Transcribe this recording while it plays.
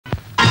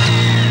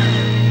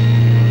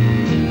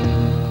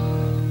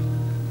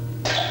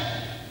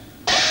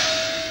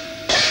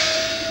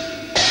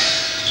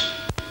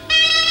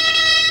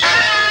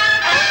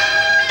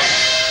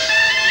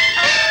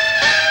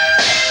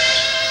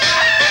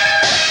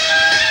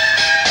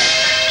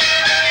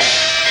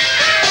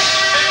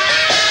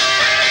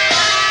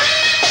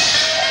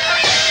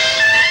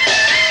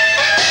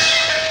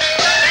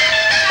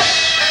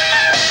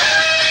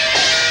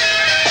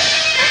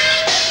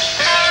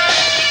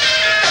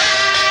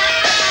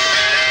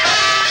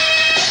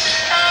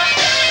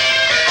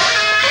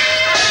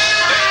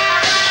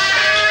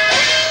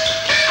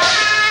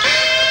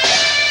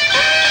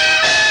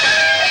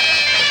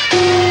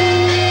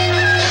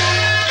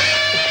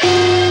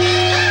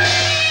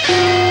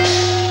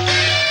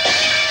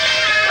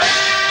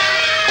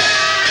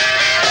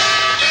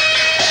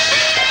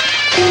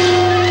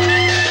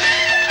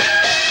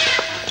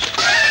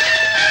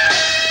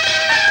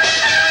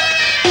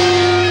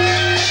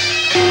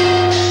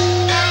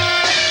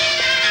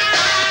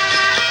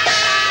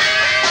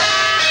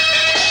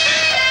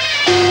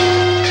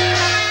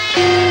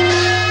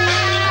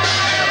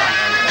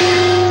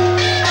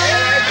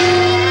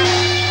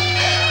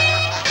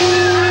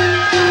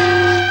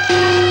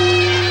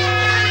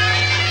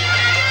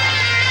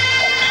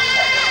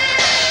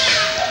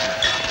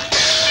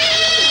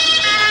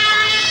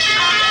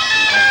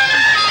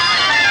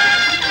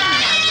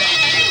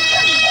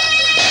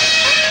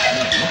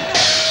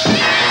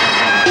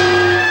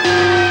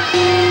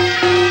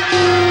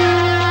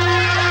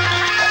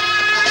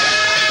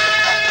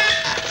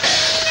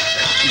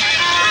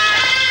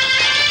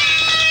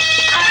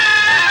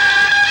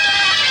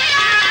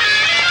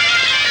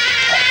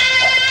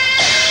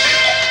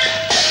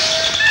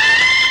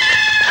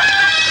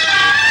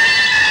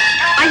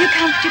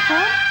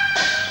comfortable?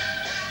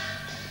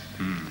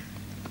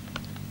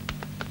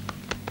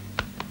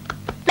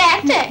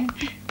 Master,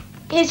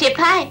 here's your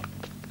pipe.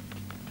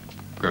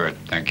 Good,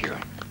 thank you.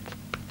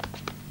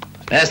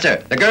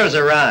 Master, the girl's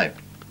arrived.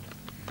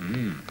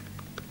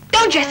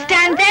 Don't just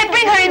stand there.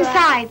 Bring her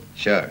inside.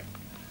 Sure.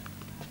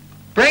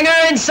 Bring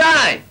her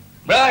inside!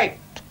 Right.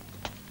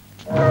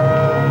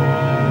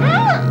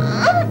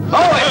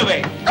 Move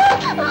it!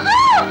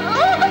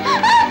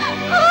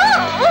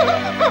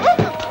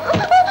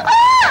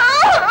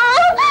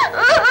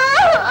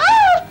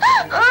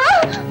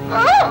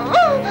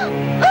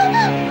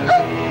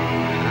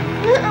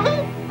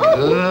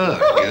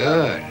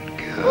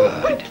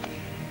 Good.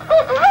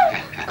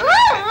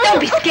 Don't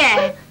be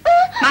scared.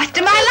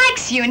 Master Ma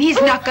likes you and he's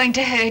not going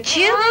to hurt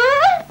you.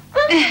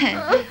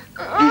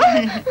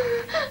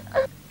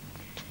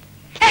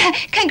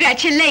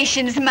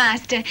 Congratulations,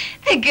 Master.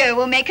 The girl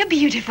will make a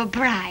beautiful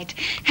bride.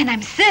 And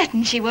I'm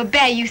certain she will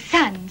bear you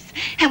sons.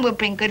 And will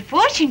bring good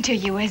fortune to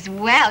you as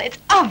well. It's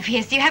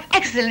obvious you have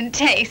excellent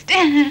taste.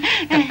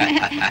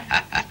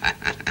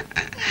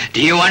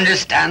 Do you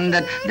understand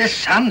that the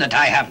son that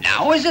I have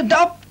now is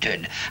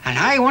adopted? And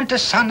I want a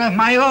son of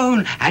my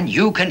own, and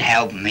you can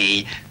help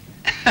me.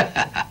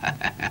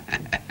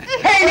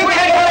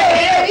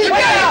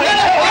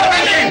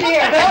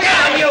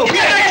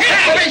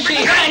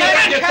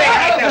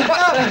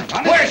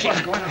 Where is she?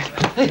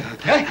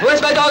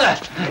 Where's my daughter?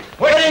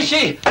 Where is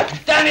she?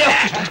 Daniel!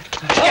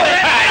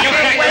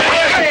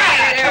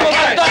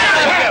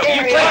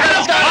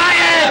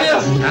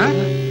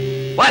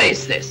 What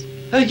is this?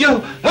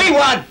 We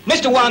want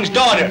Mr. Wang's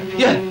daughter.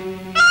 Yeah.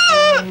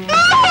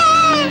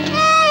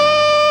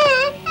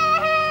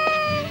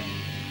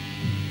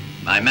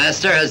 My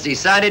master has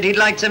decided he'd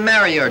like to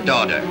marry your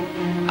daughter.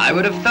 I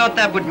would have thought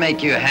that would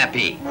make you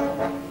happy.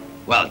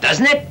 Well,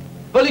 doesn't it?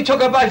 Well, he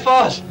took her by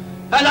force,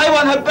 and I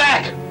want her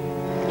back.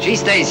 She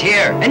stays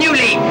here, and you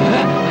leave.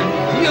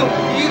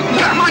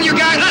 Come on, you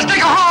guys, let's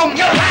take her home.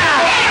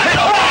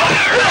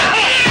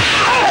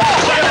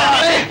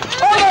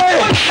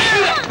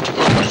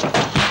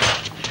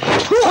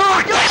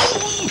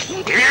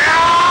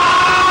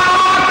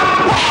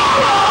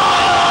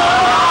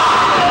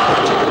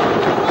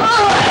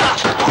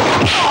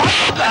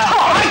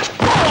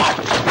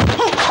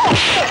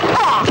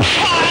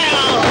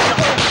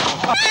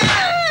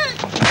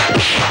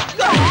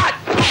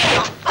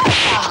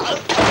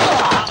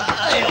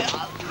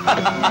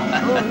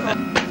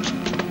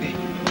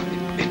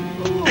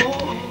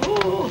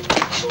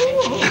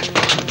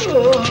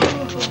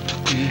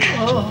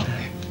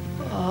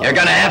 You're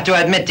gonna have to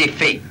admit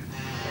defeat.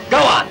 Go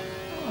on.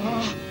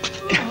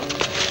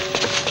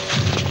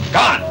 Go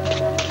on.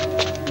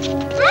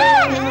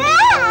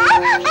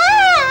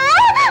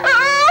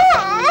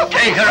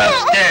 Take her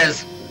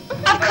upstairs.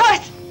 Of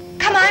course.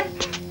 Come on.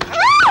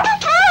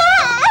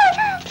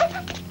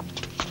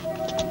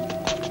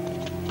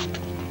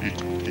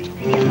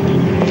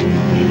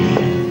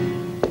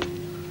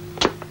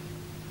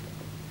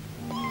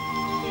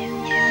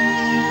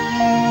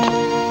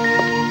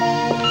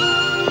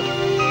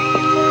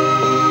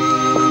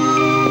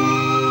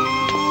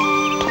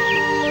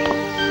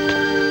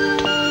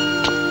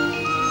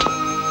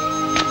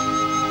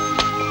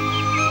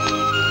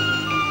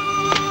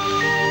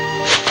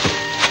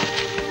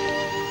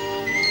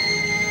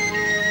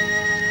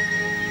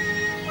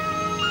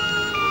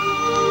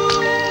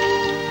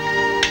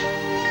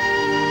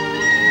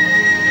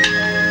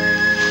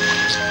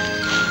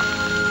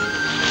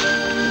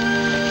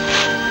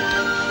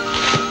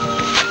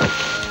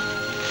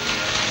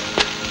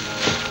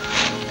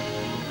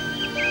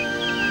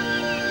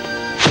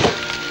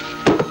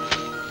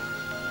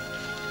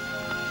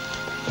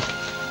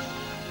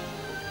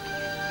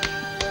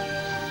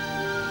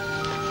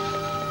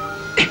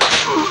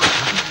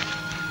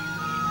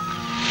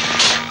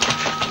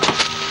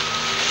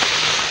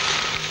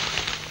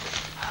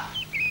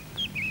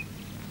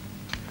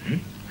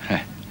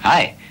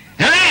 Hi.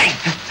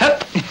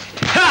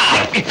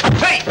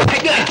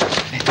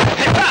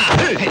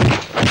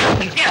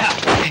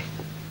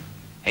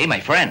 Hey, my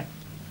friend.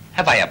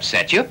 Have I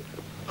upset you?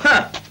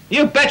 Huh.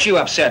 You bet you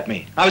upset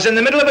me. I was in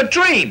the middle of a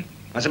dream.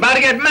 I was about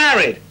to get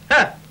married.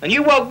 Huh. And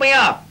you woke me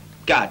up.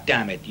 God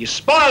damn it. You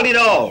spoiled it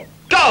all.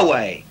 Go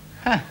away.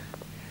 Huh.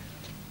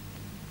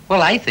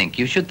 Well, I think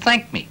you should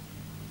thank me.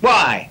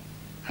 Why?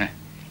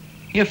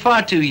 You're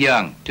far too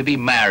young to be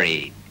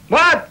married.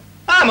 What?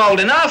 I'm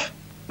old enough.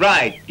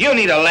 Right. You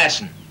need a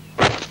lesson.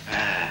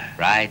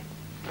 Right.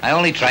 I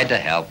only tried to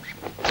help.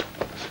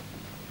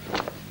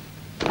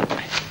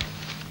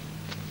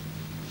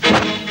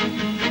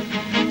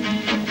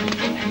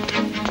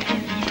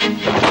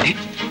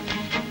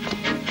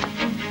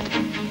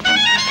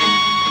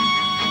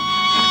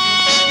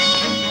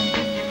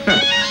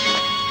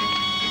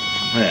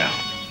 Well,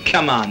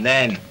 come on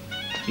then.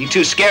 You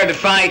too scared to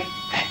fight?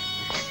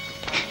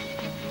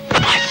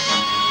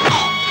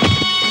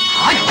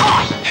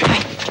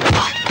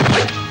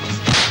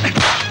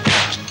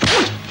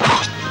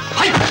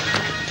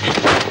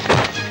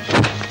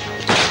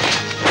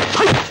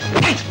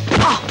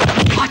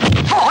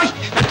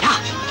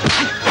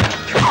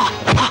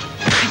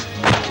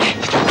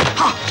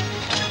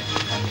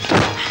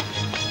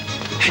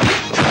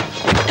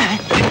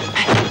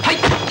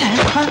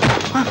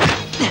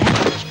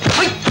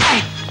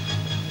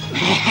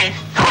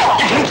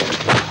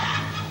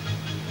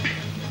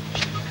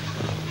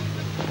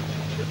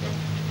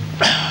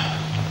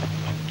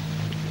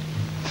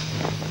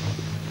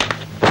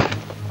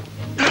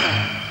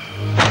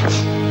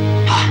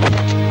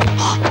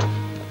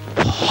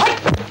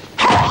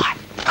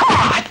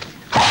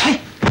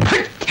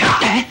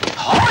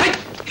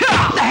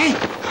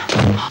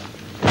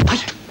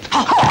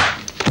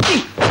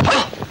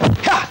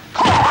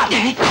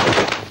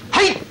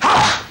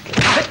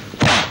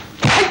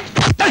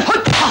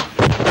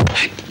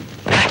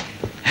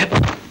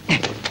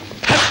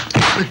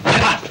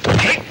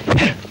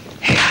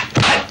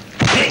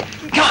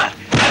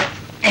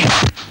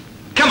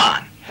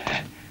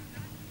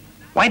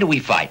 do we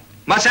fight?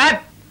 What's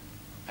that?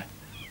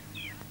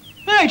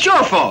 Hey, it's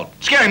your fault,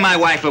 scaring my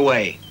wife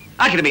away.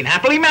 I could have been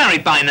happily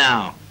married by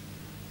now.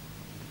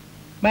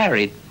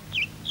 Married?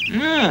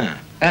 Hmm.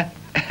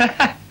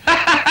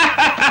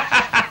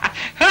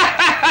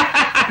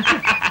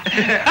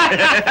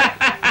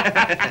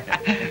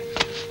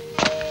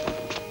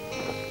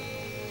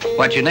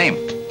 What's your name?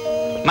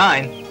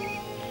 Mine?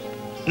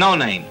 No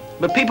name,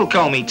 but people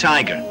call me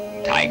Tiger.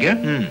 Tiger?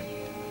 Hmm.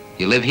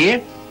 You live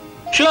here?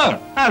 Sure,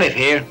 I live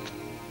here.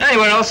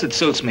 Anywhere else that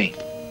suits me.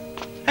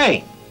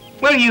 Hey,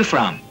 where are you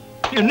from?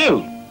 You're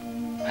new.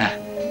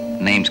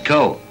 Name's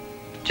Ko.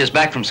 Just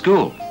back from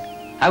school.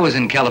 I was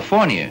in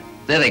California.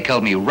 There they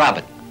called me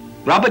Robert.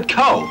 Robert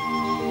Ko.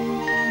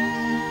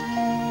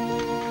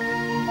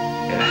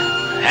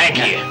 Thank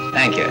you.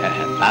 Thank you.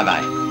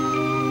 Bye-bye.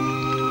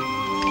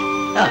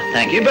 Oh,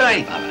 thank you.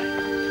 Goodbye.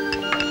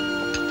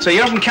 Bye-bye. So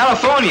you're from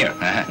California.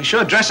 You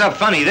sure dress up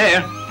funny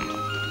there.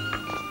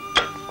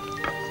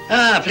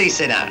 Ah, please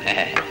sit down.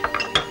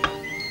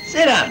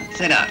 Sit down,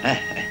 sit down.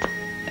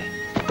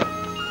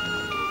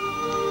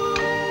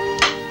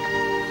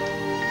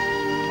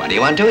 What do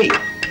you want to eat?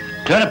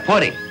 Turnip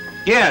pudding.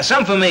 Yeah,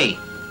 some for me.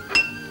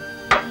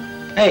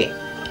 Hey,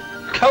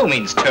 Ko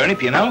means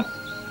turnip, you know?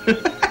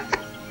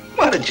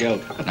 What a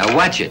joke. Now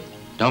watch it.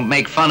 Don't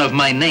make fun of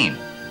my name.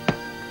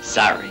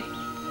 Sorry.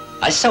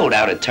 I sold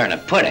out of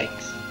turnip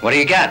puddings. What do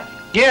you got?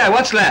 Yeah,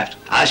 what's left?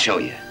 I'll show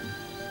you.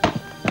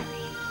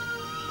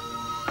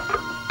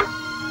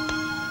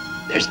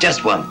 There's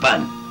just one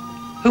bun.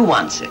 Who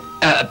wants it?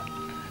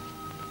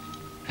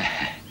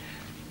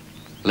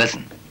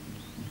 Listen.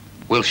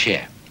 We'll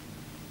share.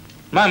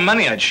 My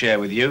money I'd share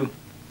with you,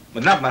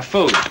 but not my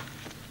food.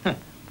 Huh.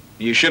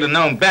 You should have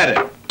known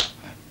better.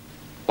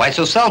 Why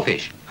so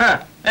selfish?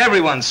 Huh.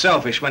 Everyone's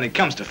selfish when it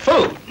comes to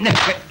food. Hey,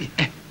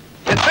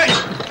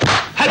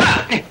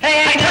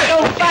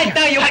 don't fight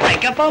now, you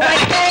break up all my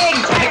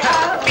things!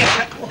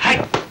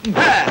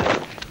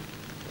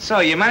 So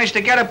you managed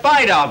to get a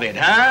bite of it,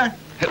 huh?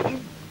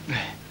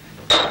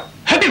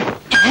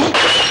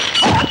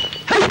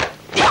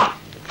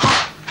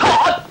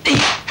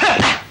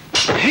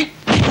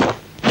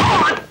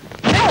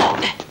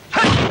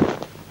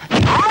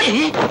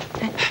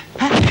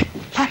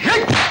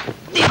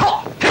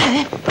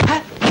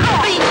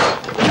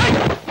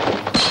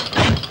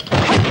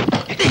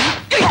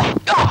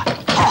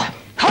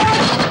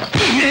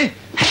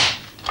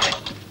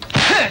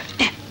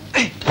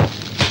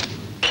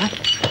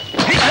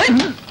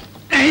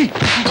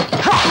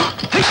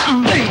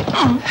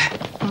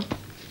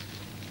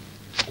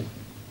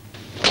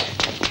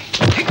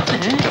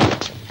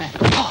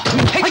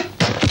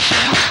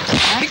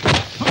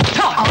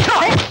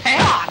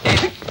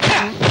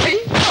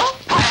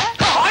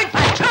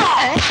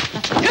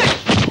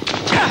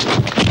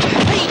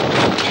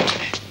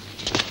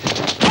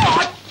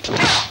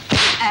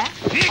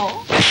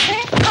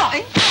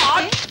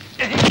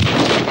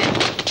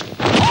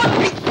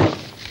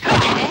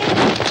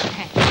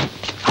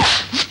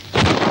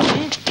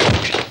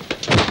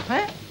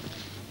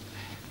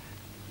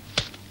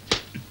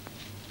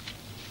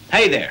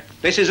 Hey there,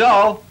 this is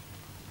all.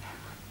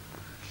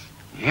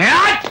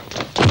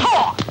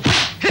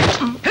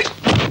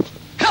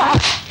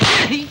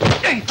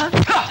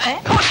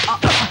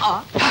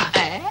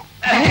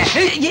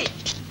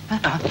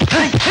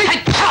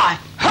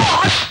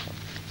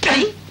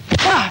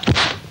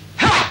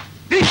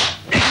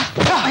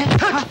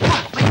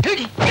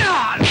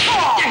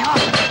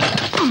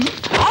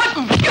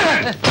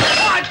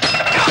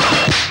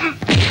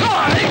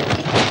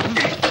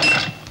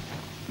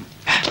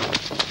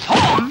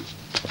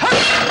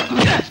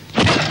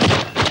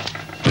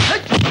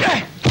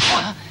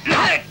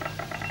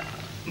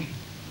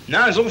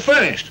 Now it's all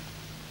finished.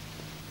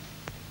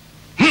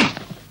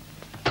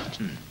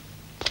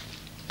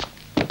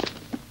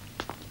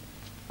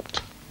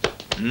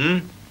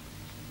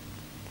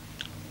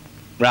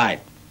 Right.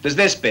 There's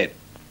this bit.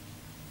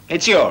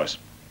 It's yours.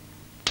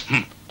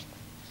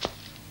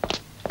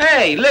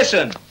 Hey,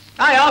 listen.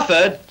 I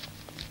offered.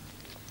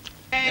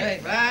 Messer,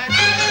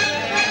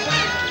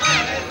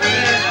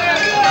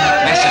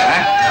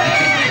 huh?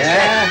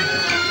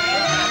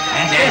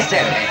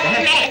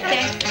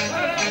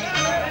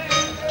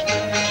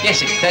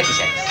 Yes, it's 30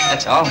 cents.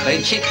 That's all.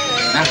 Very cheap.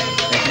 No?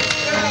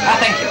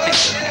 Thank you.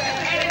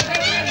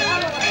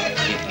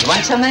 You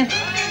want some then?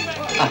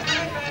 Oh.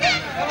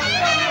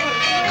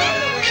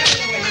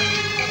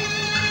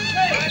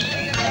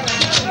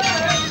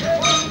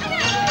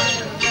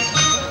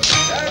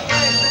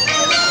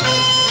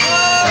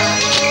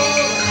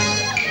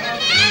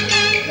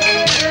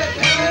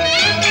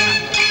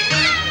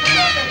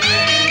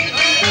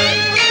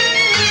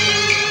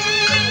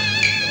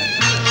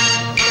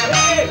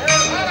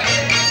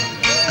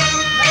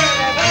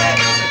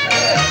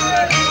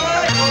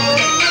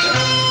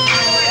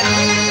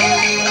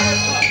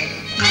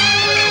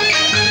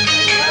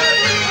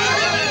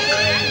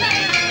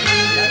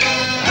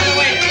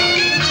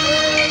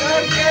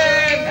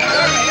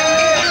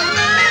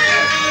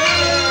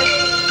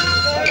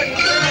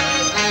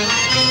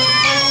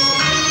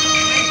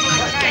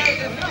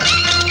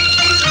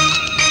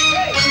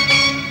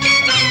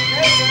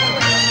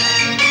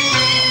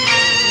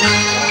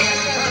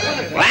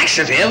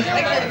 laxative.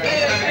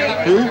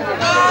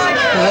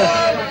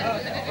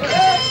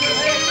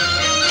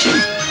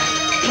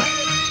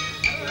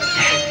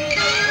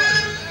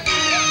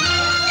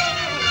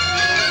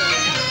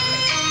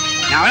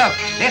 Now look,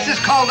 this is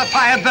called the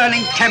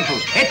fire-burning temple.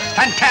 It's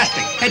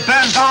fantastic. It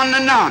burns on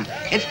and on.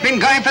 It's been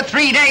going for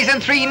 3 days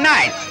and 3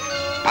 nights.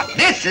 But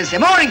this is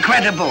more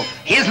incredible.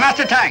 Here's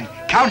Master Tang,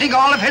 counting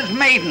all of his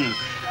maidens.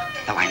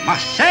 Though I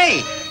must say,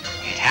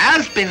 it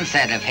has been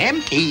said of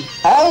him, he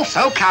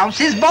also counts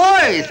his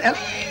boys.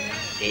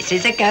 This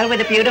is a girl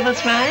with a beautiful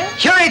smile?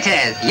 Sure it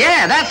is.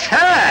 Yeah, that's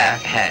her.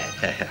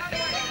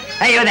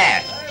 Hey, you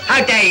there.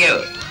 How dare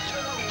you?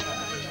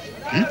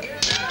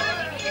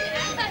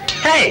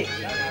 Hey,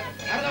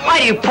 why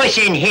do you push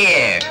in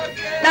here?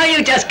 Now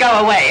you just go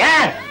away,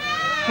 huh?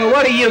 Well,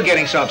 what are you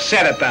getting so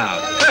upset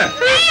about?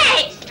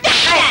 Hey! Stop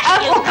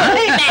that,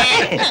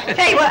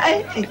 Hey, what?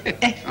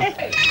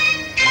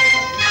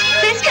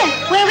 Sister,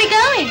 where are we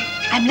going?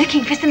 I'm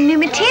looking for some new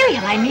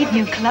material. I need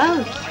new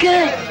clothes.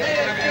 Good.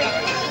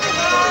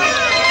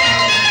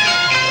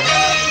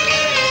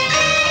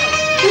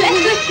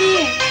 Let's look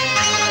here.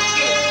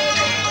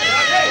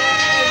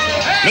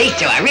 These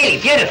two are really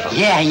beautiful.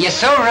 Yeah, you're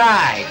so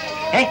right.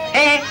 Hey,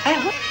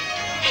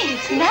 Hey,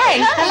 it's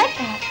nice. I like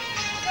that.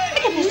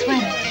 Look at this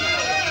one.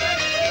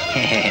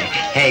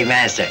 Hey,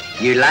 Master,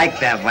 you like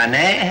that one,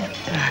 eh?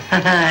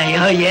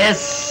 Oh,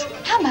 yes.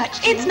 How much?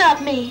 It's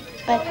not me,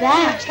 but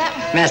that.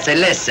 Master,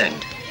 listen.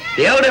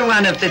 The older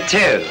one of the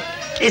two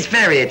is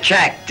very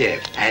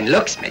attractive and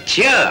looks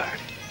mature.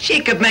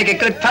 She could make a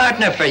good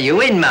partner for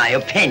you, in my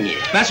opinion.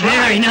 That's right.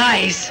 Very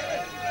nice.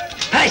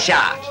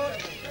 Pasha!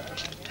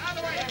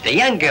 The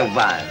younger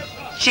one,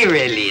 she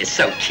really is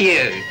so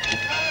cute.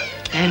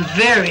 And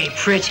very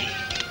pretty.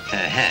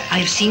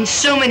 I've seen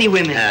so many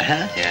women,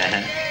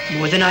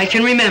 more than I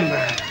can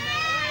remember.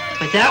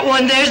 But that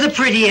one there's the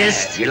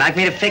prettiest. You like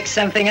me to fix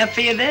something up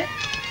for you there?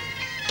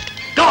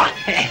 Go on.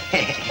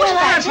 Well,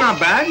 That's not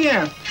bad,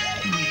 yeah.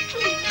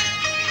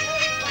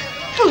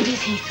 Who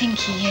does he think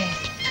he is?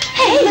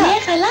 Hey,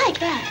 yes, I like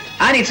that.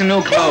 I need some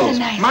new clothes.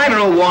 nice Mine are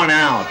all worn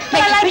out.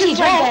 But I like pretty this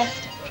one dress.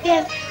 best.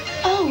 Yes.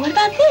 Oh, what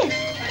about this?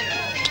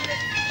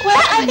 Well,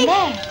 That I one think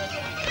there.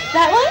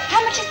 that one.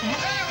 How much is that?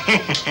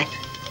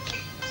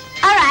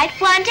 All right,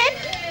 want it?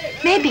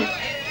 Maybe.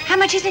 How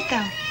much is it,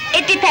 though?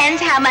 It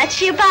depends how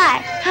much you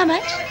buy. How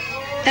much?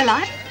 The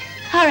lot?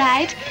 All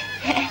right.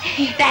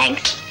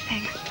 Thanks.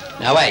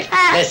 Now wait,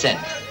 listen.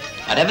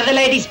 Whatever the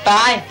ladies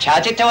buy,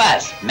 charge it to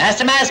us.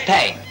 Master must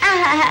pay.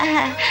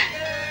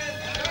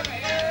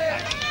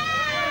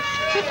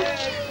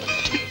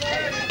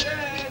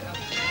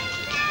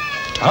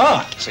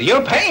 Oh, so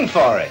you're paying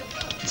for it.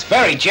 It's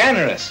very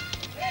generous.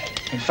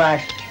 In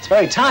fact, it's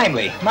very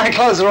timely. My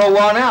clothes are all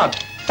worn out.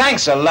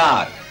 Thanks a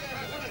lot.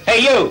 Hey,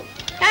 you.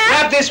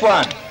 Grab this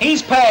one.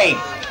 He's paying.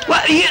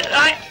 What?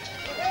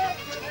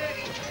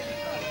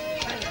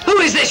 Who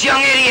is this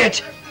young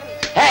idiot?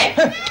 Hey,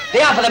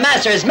 the offer the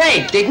master has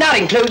made did not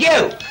include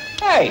you.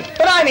 Hey,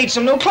 but I need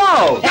some new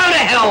clothes. Go to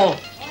hell!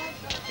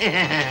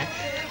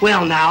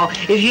 Well, now,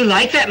 if you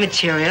like that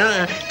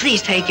material,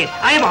 please take it.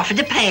 I have offered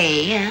to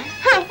pay.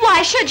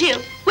 Why should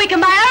you? We can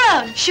buy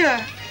our own. Sure.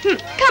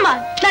 Come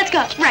on, let's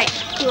go. Right.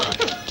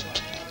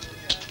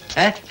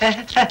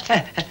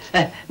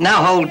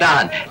 Now hold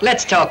on.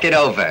 Let's talk it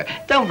over.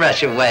 Don't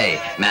rush away.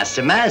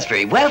 Master Ma is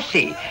very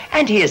wealthy,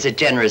 and he is a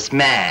generous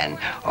man.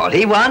 All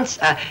he wants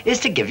is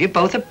to give you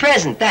both a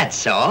present,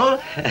 that's all.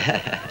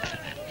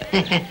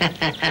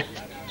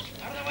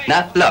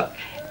 Now, look.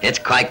 It's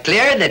quite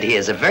clear that he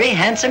is a very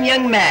handsome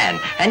young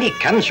man, and he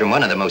comes from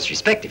one of the most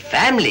respected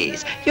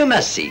families. You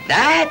must see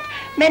that.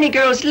 Many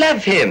girls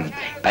love him,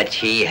 but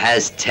he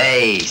has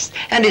taste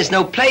and is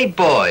no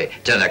playboy.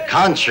 To the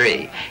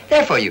contrary.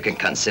 Therefore, you can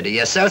consider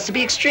yourselves to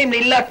be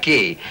extremely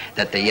lucky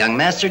that the young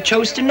master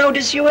chose to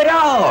notice you at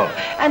all,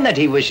 and that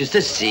he wishes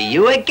to see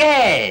you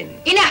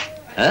again. Enough.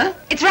 Huh?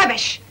 It's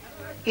rubbish.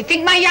 You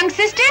think my young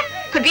sister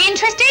could be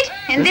interested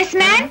in this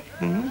man?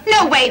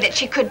 No way that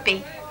she could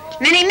be.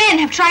 Many men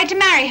have tried to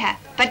marry her,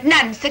 but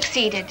none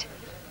succeeded.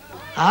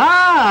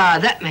 Ah,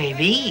 that may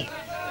be.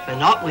 But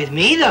not with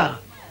me, though.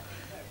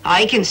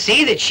 I can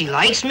see that she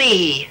likes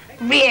me.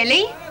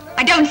 Really?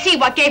 I don't see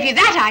what gave you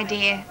that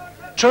idea.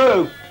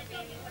 True.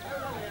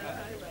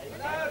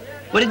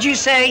 What did you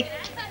say?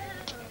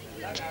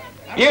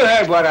 You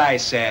heard what I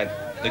said.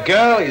 The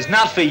girl is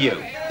not for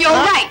you. You're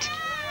right.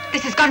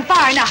 This has gone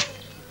far enough.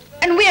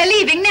 And we're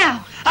leaving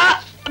now.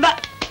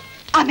 But...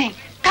 Amen.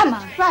 Come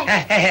on. Right.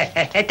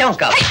 Hey, don't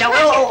go. Don't.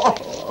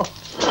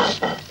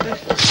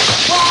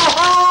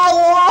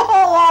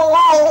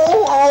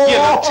 You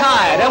look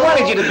tired. I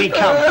wanted you to be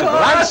comfortable.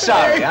 I'm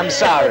sorry. I'm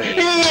sorry.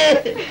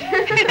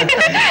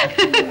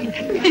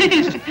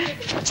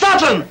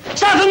 Stop him!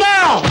 Stop him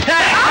now!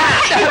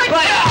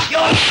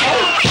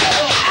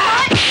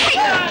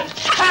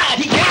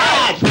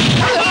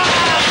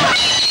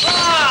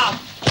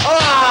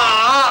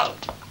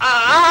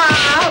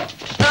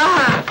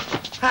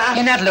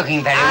 You're not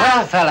looking very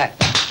well, fella.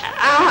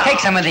 Take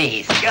some of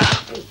these.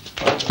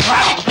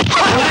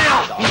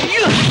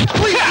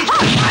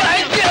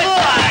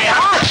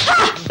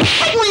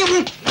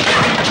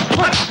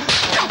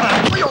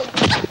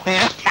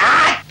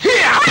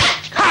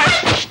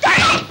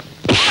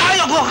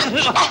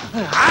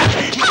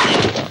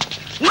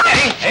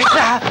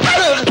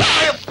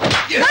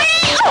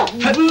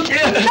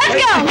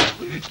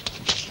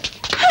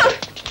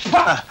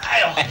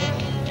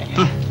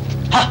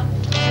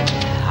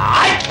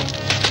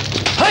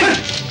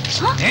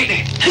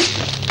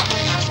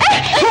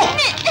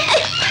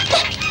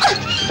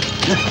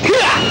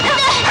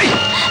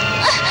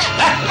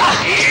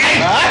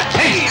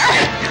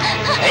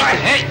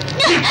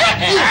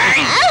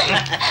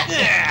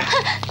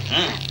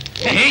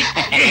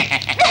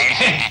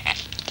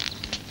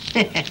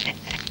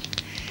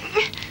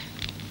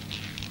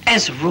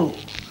 As a rule,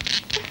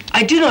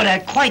 I do not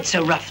act quite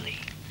so roughly.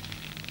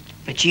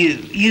 But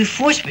you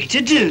forced me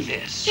to do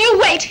this. You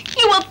wait.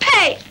 You will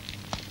pay.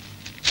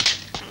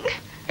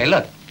 Hey,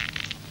 look.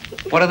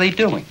 What are they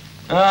doing?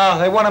 Oh,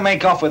 they want to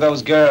make off with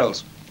those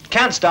girls.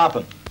 Can't stop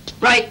them.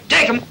 Right,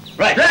 take him.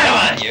 Right, come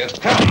on, you.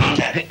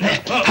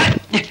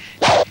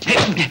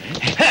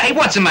 Hey,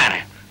 what's the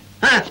matter?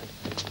 Huh?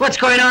 What's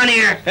going on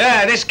here?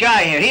 Yeah, this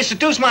guy here. He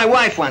seduced my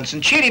wife once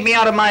and cheated me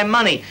out of my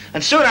money.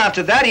 And soon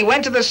after that, he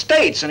went to the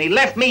States and he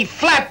left me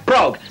flat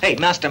broke. Hey,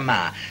 Master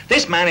Ma,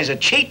 this man is a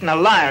cheat and a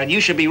liar, and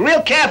you should be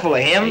real careful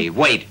of him. Hey,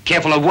 wait.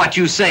 Careful of what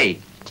you say.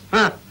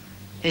 Huh?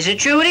 Is it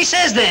true what he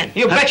says then?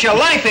 You bet your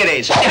life it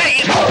is.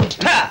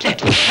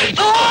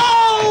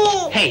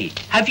 Oh! Hey,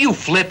 have you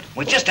flipped?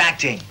 We're just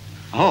acting.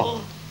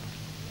 Oh.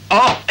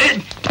 Oh.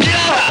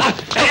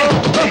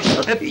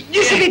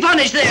 You should be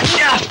punished there.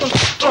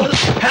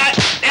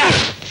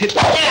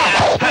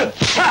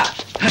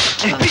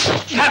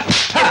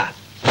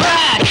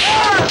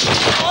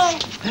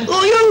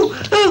 Oh, you!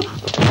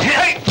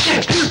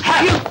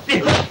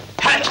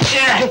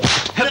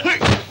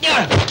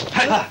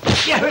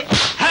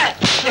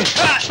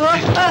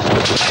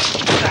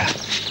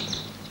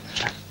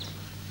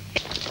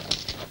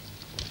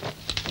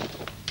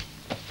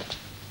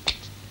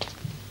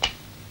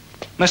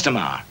 Mr.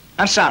 Ma,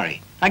 I'm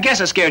sorry. I guess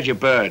I scared your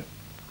bird,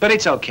 but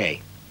it's okay.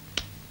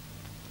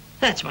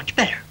 That's much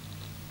better.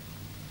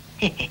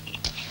 Hey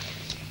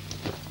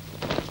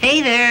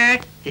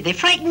there. Did they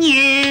frighten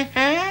you,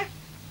 huh?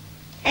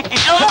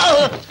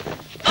 Oh!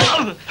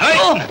 Oh!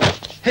 Oh!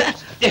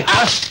 The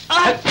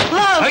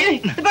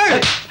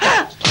bird!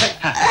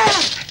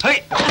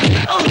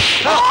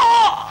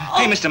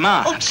 Hey, Mr.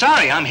 Ma, I'm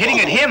sorry. I'm hitting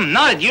at him,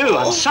 not at you.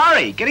 I'm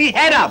sorry. Get your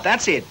head up.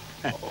 That's it.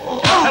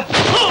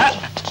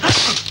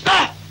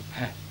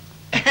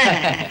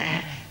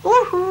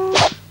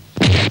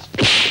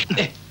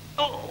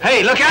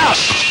 Hey, look out!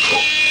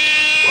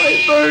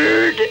 My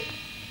bird.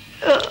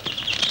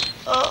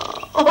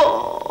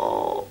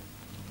 Oh.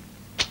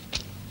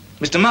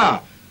 Mr. Ma,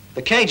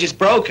 the cage is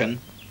broken,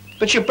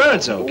 but your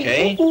bird's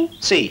okay.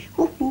 See,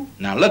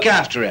 now look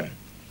after him.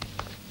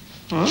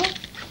 Huh?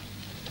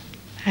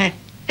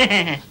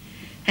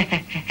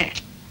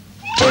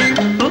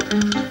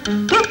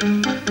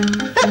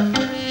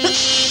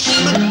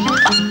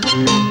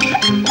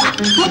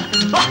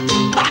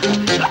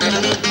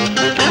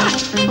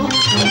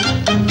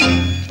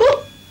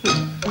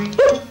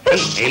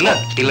 Hey, look.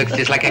 He looks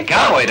just like a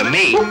cowboy to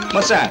me.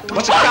 What's that?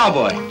 What's a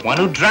cowboy? One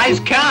who drives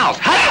cows.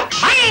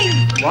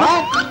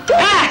 What?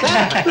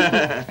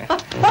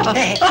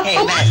 Hey,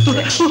 Master.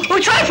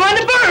 We're trying to find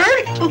the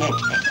bird.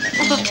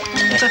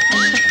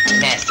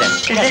 Master,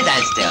 just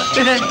stand still.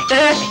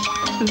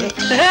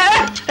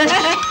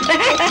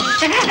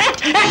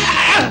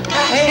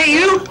 Hey,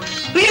 you!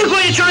 Are you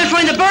going to try and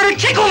find the bird or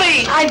tickle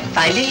me? I'm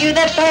finding you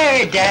the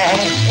bird.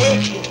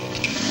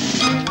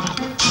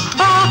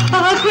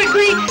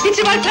 Quickly! It's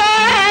in my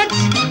pants!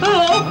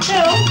 Oh,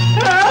 help!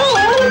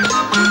 Help!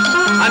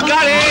 I've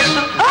got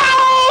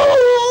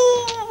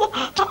Oh!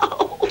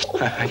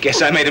 it! I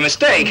guess I made a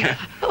mistake.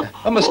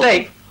 A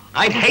mistake?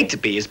 I'd hate to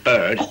be his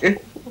bird.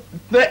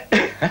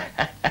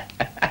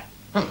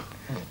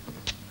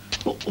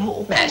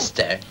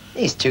 Master,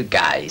 these two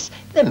guys,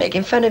 they're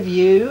making fun of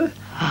you.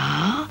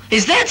 Huh?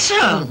 Is that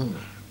so?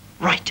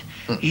 Right.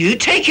 You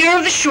take care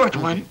of the short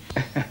one.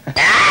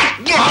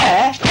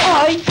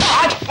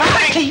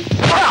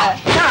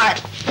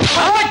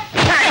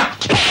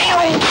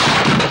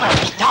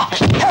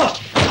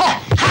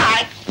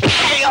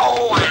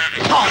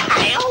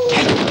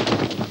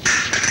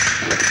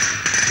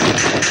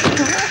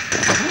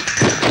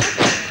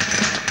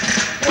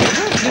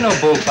 You know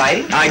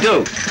bullfighting? I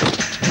do.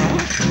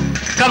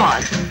 Come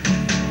on.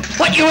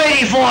 What you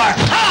waiting for?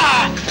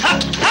 Ha! Ha!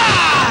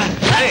 Ha!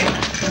 Hey.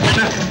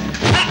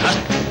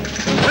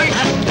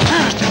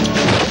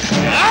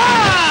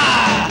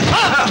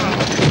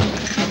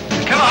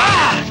 Come on.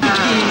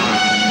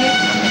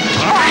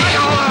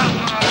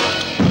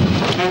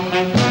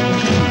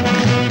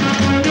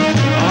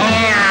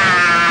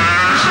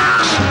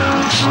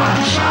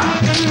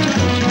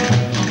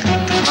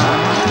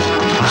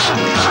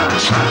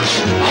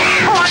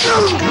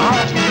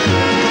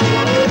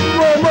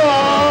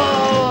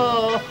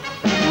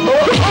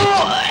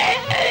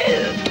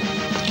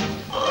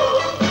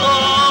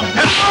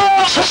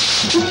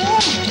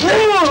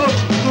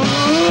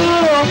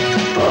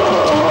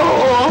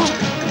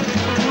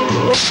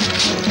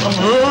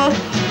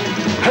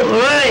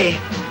 Hey!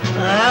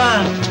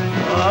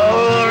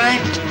 All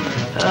right.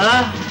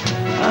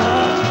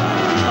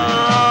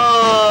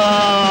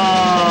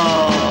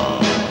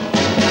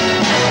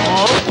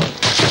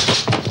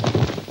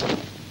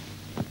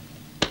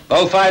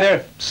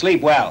 Bullfighter,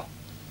 sleep well.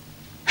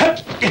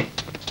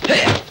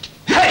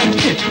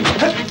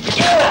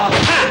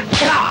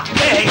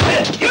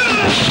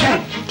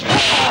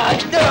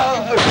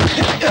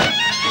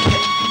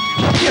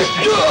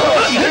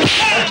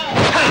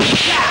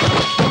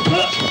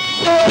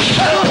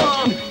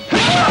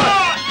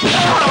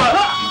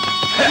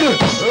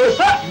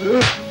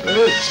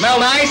 Smell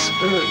nice?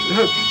 Come on,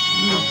 let's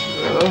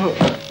go.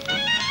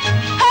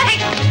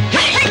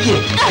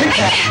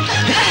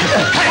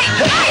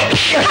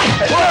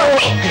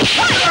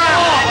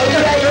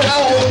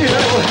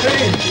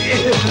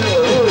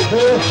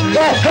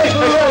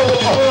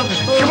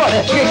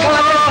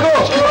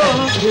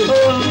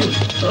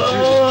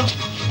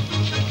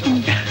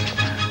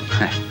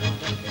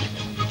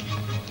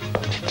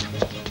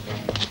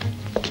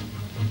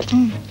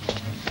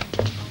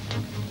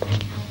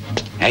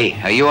 Hey,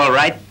 are you all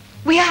right?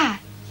 We are.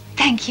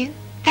 Thank you.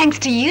 Thanks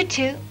to you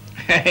two.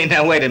 Hey,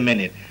 now wait a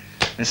minute.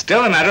 It's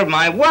still a matter of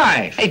my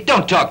wife. Hey,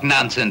 don't talk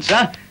nonsense,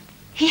 huh?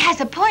 He has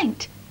a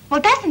point.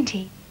 Well, doesn't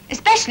he?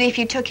 Especially if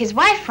you took his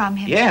wife from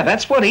him. Yeah,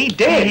 that's what he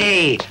did.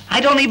 Hey, I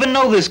don't even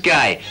know this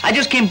guy. I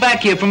just came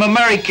back here from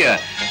America.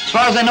 As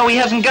far as I know, he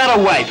hasn't got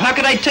a wife. How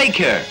could I take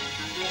her?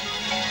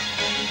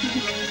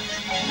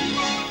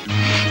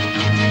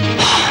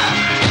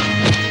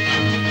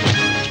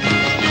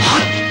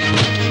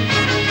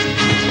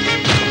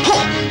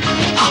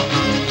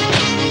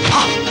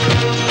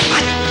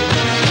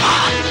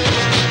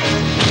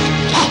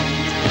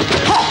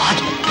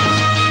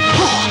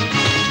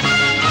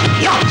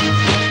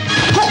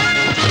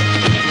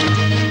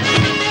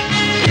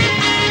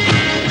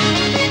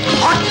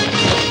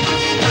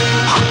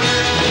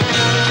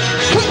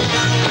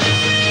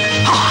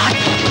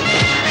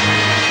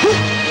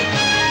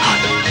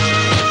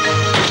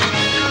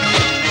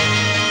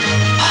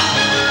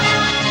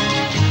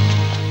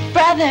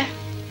 Brother.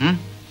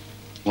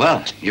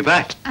 Well, you're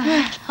back.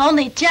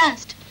 Only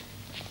just.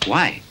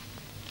 Why?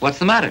 What's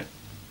the matter?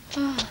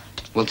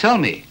 Well, tell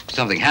me.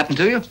 Something happened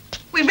to you?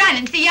 We ran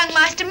into the young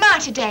Master Ma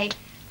today.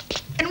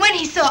 And when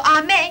he saw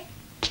Ame,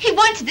 he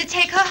wanted to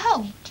take her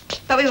home.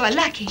 But we were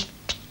lucky.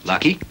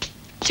 Lucky?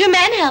 2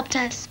 men helped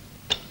us.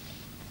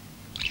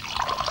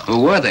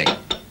 Who were they?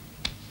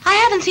 I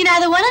haven't seen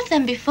either one of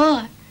them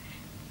before.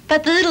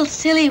 But the little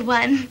silly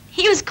one,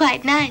 he was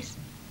quite nice.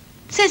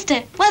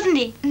 Sister, wasn't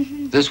he?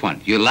 This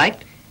one. You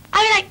liked?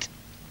 I liked...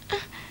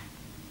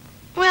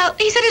 Well,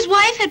 he said his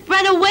wife had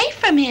run away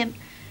from him.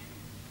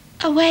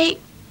 Away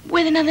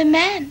with another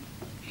man.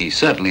 He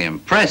certainly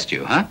impressed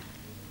you, huh?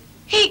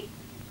 He...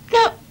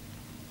 No...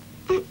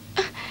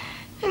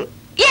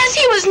 Yes,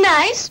 he was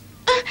nice.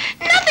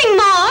 Nothing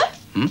more.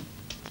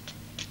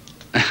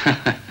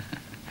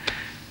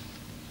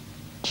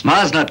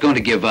 Ma's not going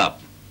to give up.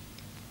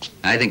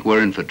 I think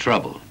we're in for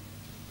trouble.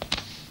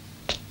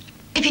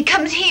 If he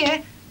comes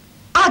here,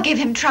 I'll give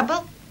him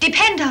trouble.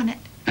 Depend on it.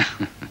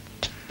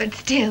 But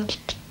still,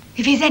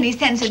 if he's any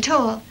sense at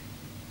all,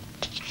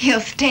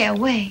 he'll stay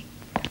away.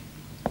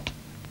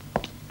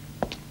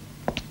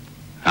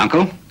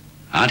 Uncle?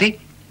 Auntie?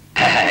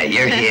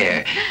 You're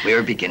here. We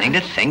were beginning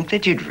to think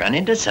that you'd run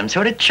into some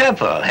sort of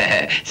trouble.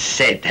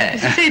 Sit down.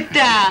 Sit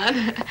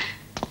down.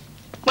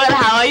 Well,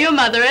 how are your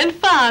mother and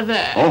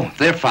father? Oh,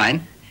 they're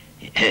fine.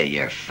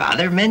 Your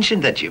father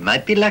mentioned that you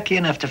might be lucky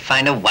enough to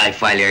find a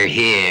wife while you're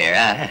here.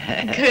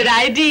 Good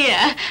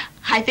idea.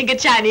 I think a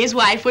Chinese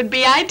wife would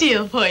be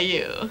ideal for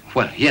you.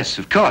 Well, yes,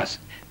 of course.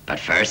 But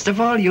first of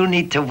all, you'll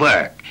need to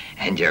work,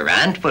 and your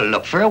aunt will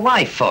look for a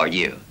wife for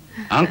you.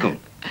 Uncle,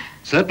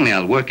 certainly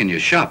I'll work in your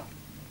shop.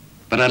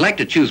 But I'd like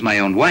to choose my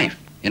own wife,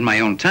 in my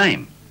own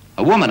time.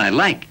 A woman I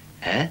like.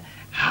 Huh?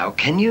 How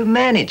can you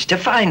manage to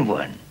find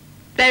one?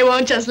 They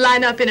won't just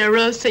line up in a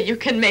row so you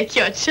can make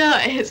your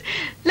choice.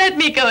 Let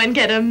me go and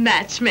get a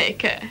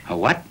matchmaker. A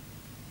what?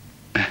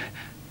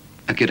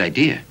 A good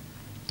idea.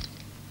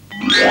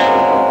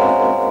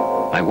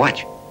 My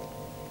watch.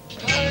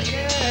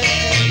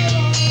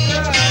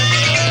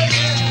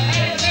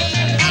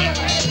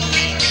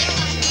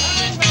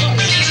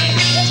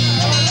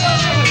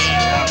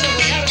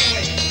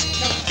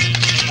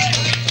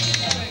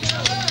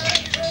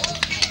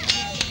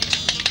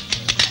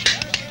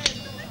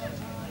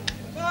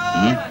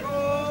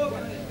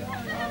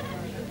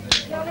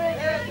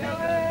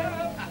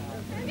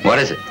 What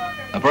is it?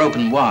 A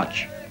broken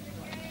watch.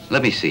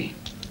 Let me see.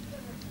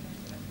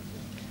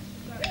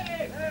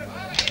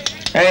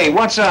 Hey,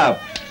 what's up?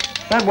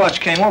 That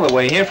watch came all the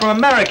way here from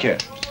America.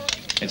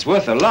 It's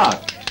worth a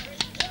lot.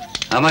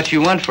 How much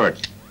you want for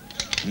it?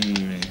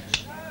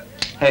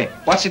 Hey,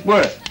 what's it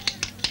worth?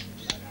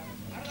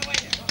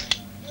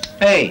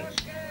 Hey,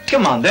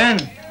 come on then.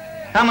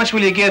 How much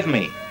will you give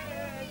me?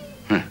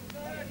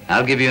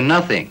 I'll give you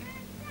nothing.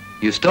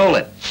 You stole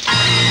it.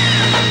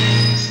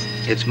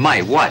 It's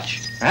my watch.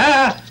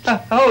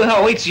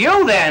 Oh, it's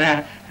you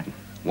then.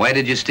 Why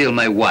did you steal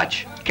my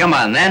watch? Come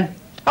on, then.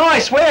 Oh, I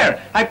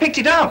swear, I picked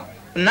it up.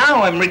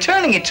 Now I'm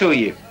returning it to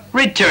you.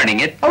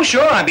 Returning it? Oh,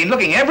 sure, I've been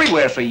looking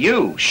everywhere for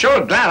you.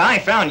 Sure glad I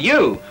found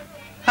you.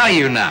 How are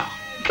you now?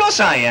 Of course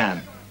I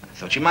am. I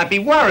thought you might be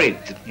worried.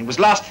 It was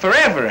lost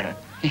forever.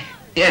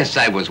 Yes,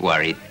 I was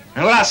worried.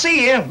 Well, I'll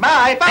see you.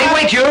 Bye, bye. Hey,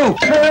 wait, you!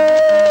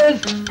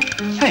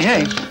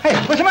 Hey,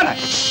 what's the matter?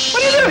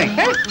 What are you doing,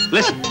 eh?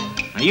 Listen,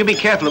 now you be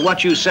careful of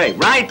what you say,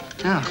 right?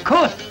 Oh, of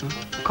course.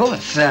 Of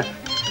course.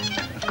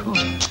 Of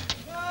course.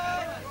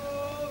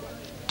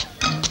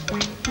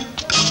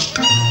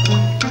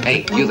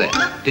 Hey, you there.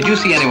 Did you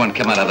see anyone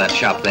come out of that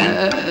shop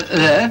then?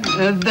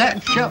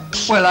 That shop?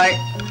 Well,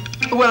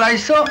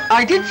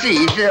 I did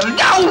see it.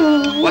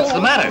 No! What's the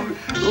matter?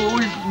 Oh,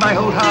 my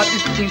whole heart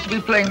seems to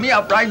be playing me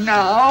up right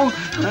now.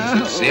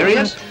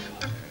 Serious?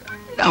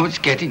 Now it's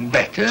getting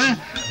better.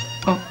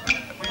 Oh,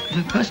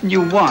 the person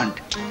you want,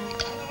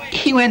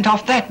 he went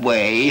off that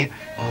way.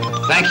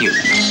 Thank you.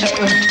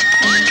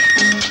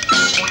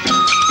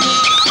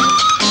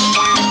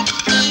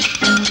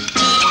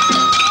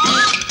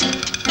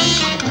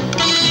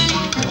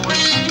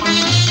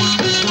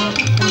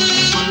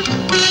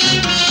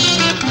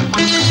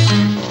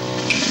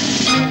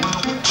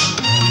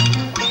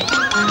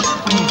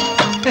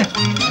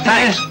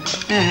 Thanks.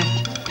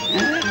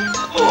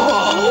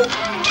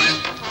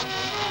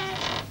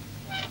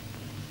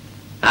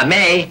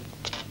 Ame.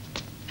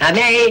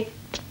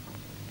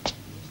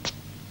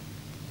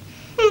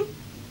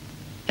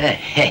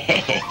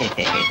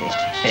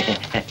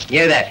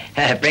 You there,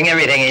 bring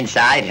everything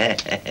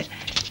inside.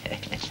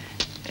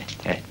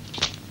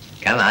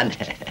 Come on.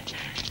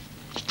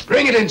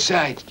 Bring it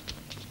inside.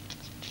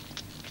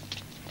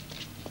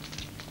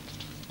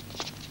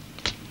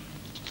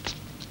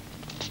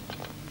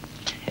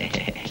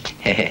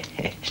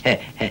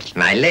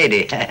 My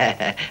lady,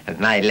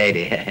 my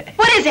lady.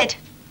 What is it?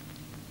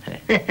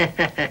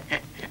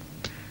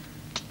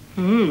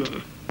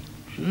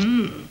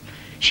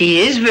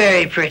 She is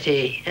very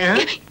pretty, huh?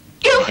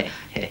 You...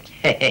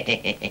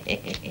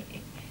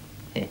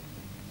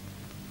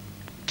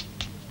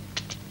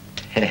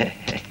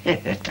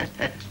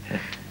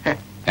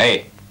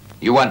 Hey,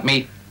 you want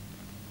meat?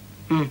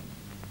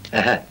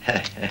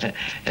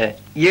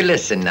 You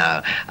listen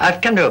now.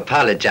 I've come to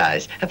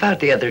apologize about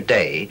the other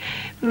day.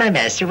 My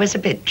master was a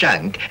bit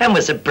drunk and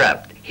was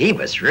abrupt. He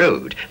was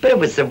rude, but it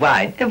was the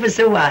wine. It was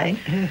the wine.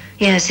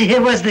 Yes,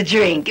 it was the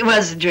drink. It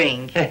was the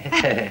drink.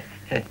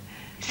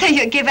 So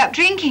you'll give up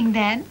drinking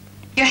then?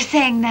 You're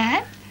saying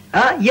that?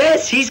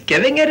 Yes, he's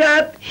giving it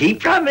up. He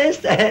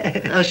promised.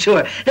 Oh,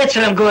 sure. That's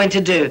what I'm going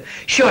to do.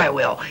 Sure I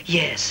will.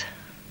 Yes.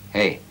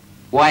 Hey,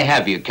 why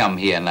have you come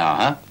here now,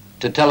 huh?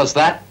 To tell us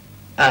that?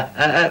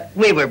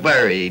 We were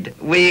worried.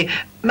 We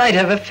might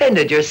have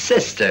offended your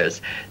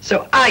sisters.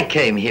 So I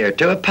came here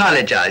to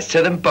apologize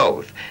to them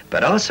both.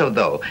 But also,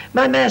 though,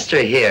 my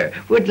master here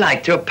would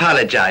like to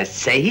apologize.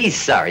 Say he's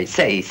sorry.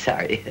 Say he's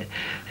sorry.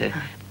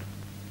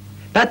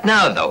 But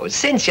now, though,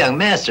 since young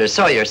master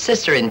saw your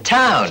sister in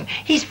town,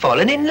 he's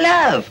fallen in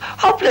love.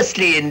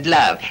 Hopelessly in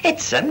love.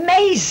 It's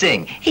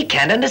amazing. He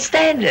can't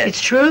understand it. It's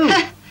true.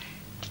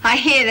 I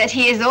hear that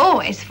he is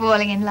always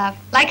falling in love,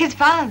 like his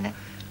father.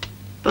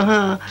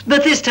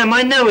 But this time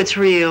I know it's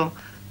real.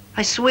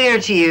 I swear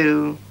to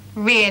you.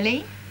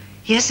 Really?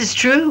 Yes, it's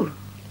true.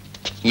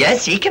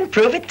 Yes, he can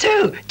prove it,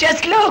 too.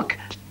 Just look.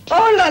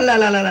 Oh, la, la,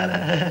 la, la, la,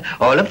 la.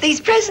 All of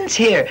these presents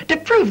here to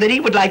prove that he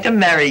would like to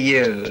marry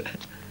you.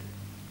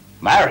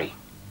 Marry?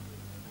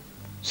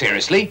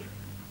 Seriously?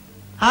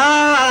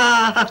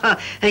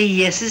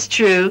 Yes, it's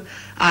true.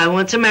 I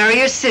want to marry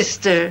your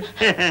sister.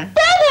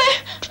 Brother!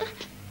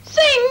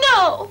 Say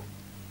no!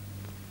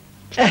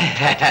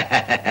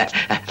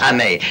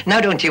 Ame,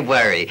 now don't you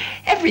worry.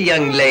 Every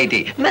young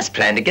lady must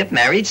plan to get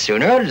married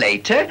sooner or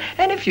later.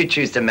 And if you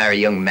choose to marry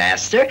young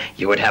master,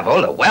 you would have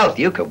all the wealth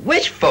you could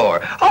wish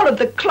for, all of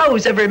the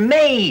clothes ever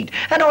made,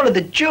 and all of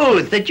the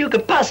jewels that you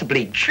could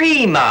possibly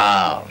dream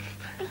of.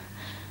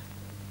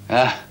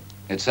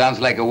 It sounds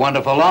like a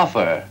wonderful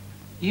offer.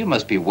 You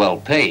must be well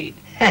paid.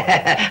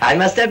 I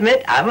must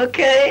admit, I'm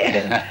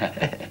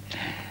okay.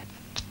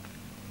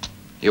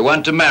 You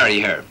want to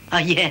marry her?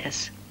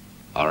 Yes.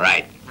 All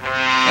right.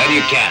 Then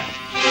you can.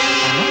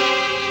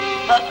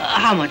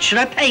 How much should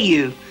I pay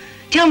you?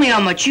 Tell me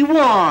how much you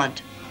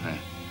want.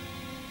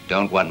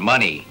 Don't want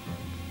money,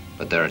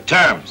 but there are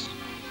terms.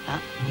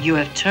 You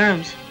have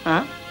terms,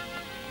 huh?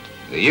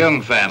 The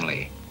Yeung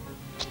family.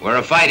 We're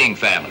a fighting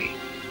family.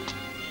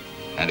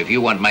 And if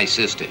you want my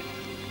sister,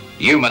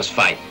 you must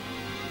fight.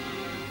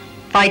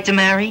 Fight to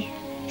marry?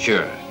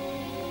 Sure.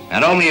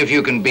 And only if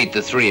you can beat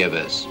the three of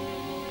us,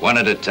 one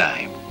at a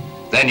time.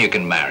 Then you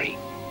can marry.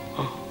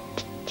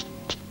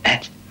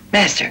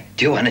 Master,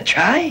 do you want to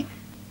try?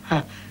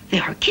 They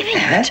are giving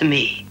it to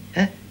me.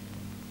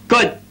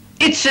 Good.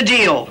 It's a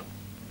deal.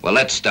 Well,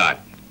 let's start.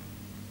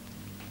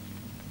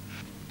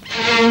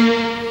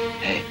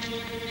 Hey.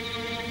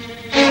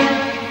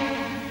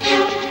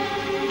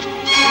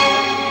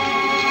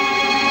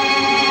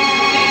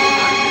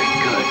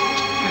 Good.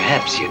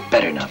 Perhaps you'd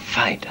better not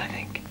fight, I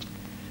think.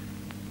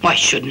 Why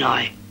shouldn't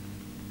I?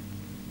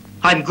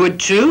 I'm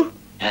good too?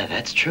 Yeah,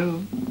 that's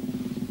true.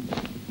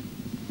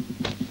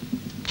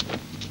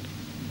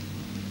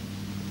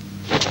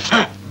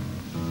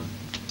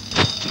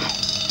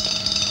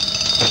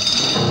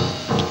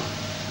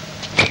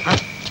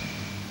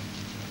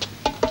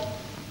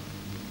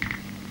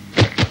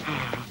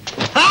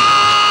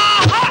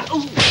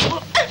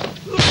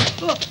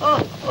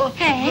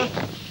 Hey,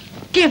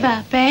 give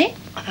up, eh?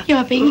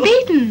 You're being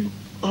beaten.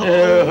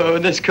 Oh,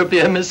 this could be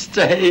a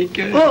mistake.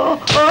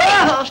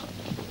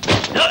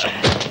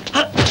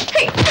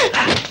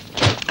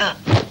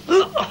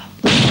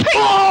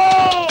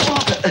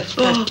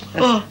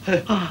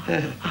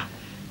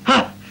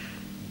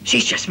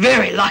 She's just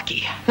very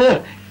lucky.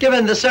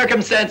 Given the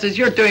circumstances,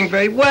 you're doing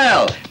very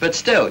well. But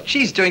still,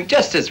 she's doing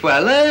just as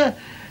well, eh?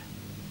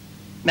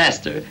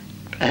 Master,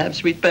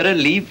 perhaps we'd better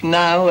leave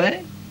now,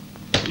 eh?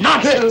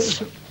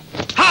 Nonsense!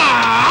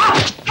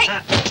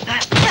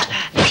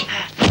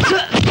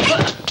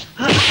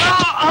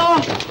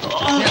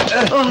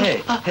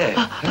 Hey.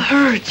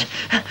 Hurts.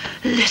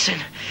 Listen,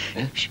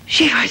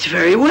 she fights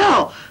very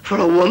well for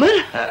a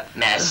woman.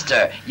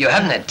 Master, you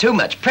haven't had too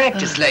much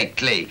practice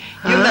lately.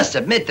 You must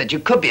admit that you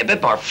could be a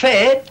bit more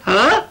fit.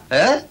 Huh?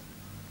 Huh?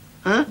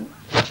 Huh?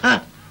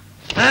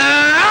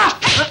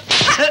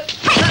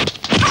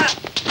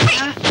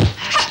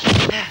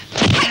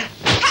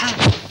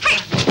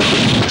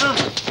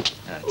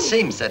 It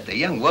seems that the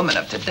young women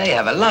of today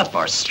have a lot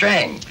more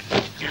strength.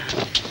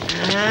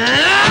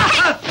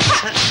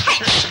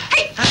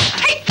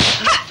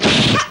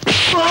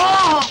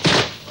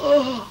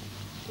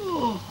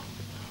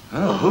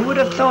 Oh, who would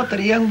have thought that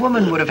a young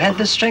woman would have had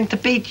the strength to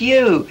beat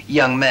you,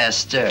 young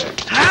master?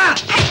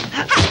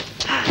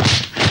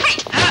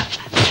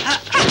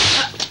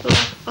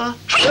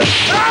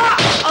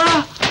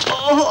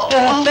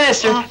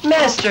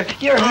 Master,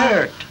 you're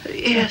hurt.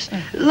 Yes,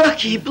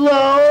 lucky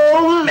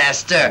blow.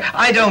 Master,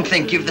 I don't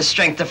think you've the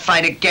strength to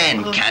fight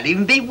again. Can't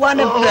even beat one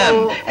of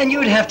them. And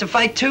you'd have to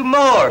fight two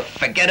more.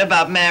 Forget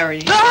about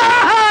marrying.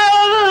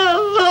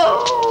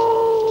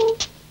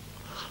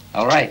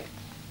 All right.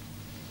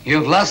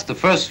 You've lost the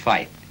first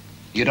fight.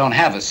 You don't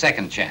have a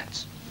second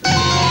chance.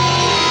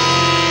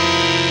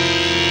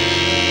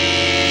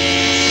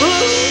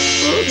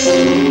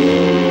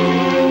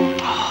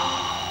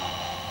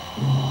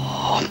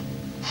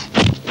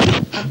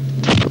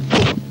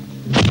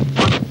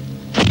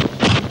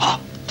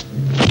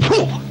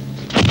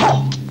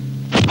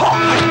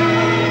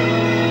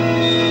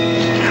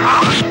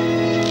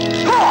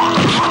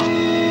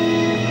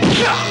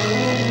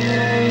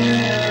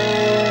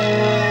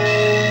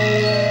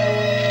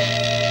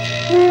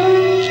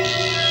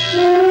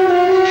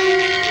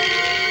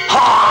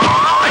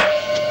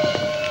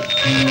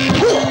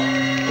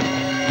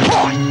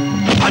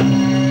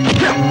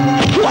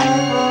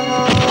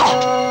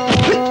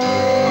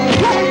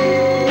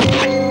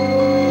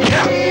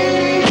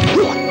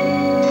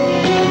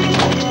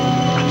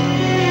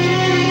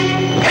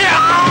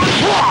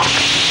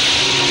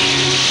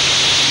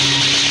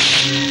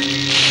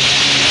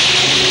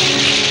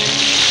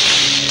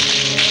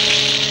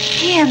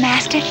 Here,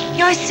 Master,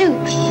 your soup.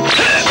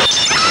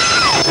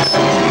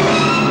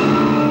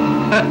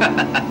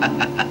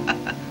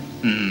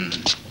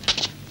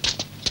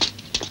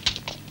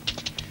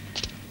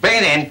 Bring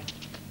it in.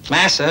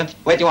 Master,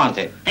 where do you want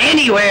it?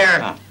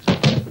 Anywhere.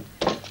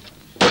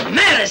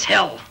 Mad as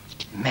hell.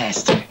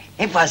 Master,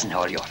 it wasn't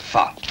all your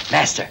fault.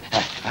 Master,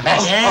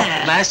 Master.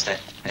 Yeah. Master.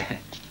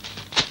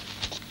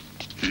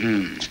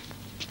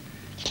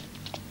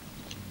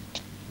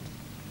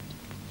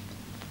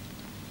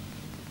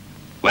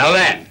 Well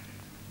then,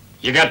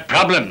 you got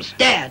problems.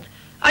 Dad,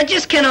 I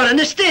just cannot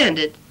understand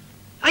it.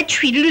 I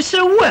treated her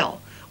so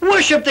well.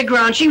 Worship the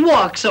ground she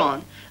walks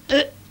on.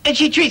 And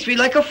she treats me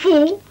like a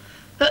fool.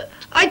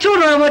 I told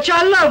her how much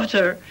I loved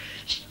her.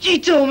 She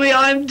told me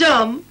I'm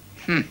dumb.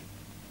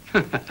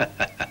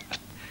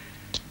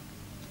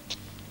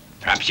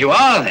 Perhaps you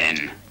are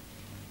then.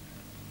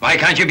 Why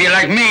can't you be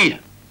like me?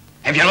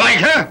 If you like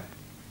her,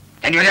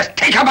 then you just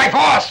take her by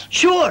force.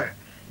 Sure.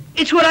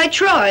 It's what I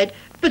tried.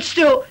 But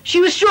still, she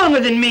was stronger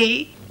than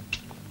me.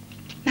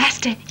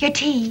 Master, your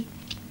tea.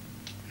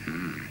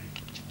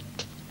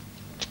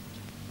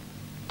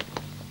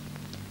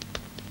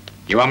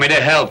 You want me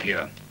to help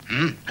you?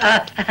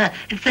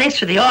 Thanks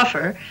for the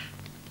offer.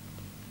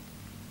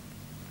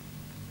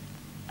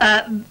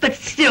 But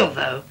still,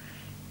 though,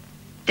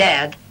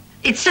 Dad,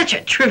 it's such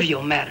a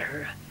trivial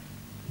matter.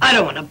 I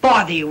don't want to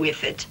bother you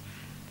with it.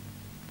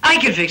 I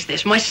can fix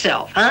this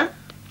myself, huh?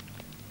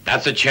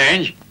 That's a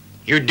change.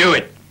 You do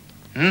it.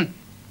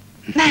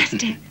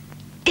 Master,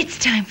 it's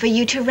time for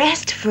you to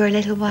rest for a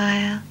little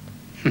while.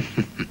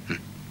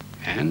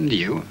 And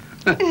you.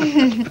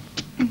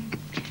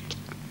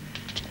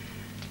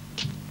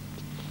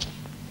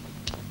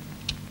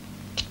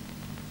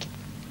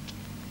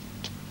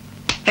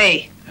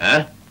 Hey.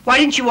 Huh? Why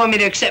didn't you want me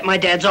to accept my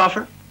dad's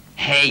offer?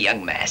 Hey,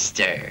 young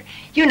master,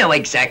 you know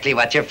exactly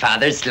what your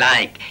father's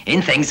like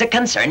in things that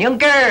concern young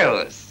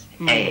girls.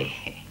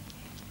 Hey.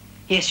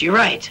 Yes, you're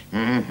right.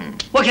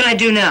 What can I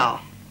do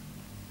now?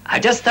 I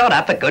just thought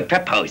up a good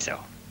proposal.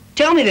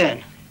 Tell me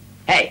then.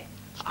 Hey,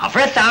 offer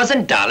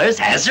 $1,000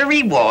 as a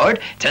reward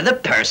to the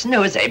person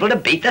who is able to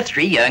beat the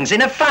three youngs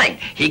in a fight.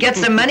 He gets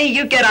the money,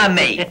 you get on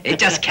me. It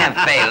just can't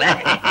fail,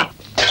 eh?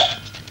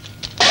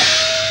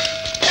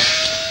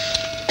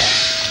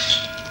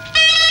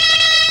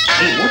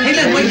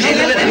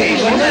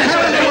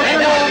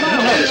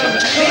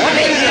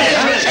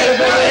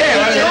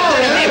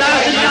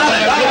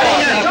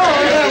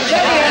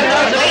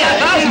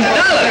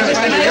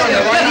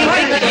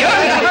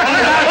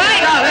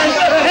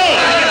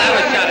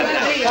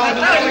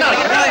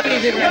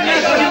 Hey,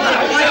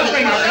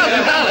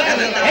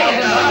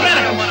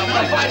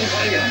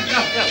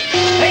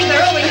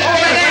 they're over here.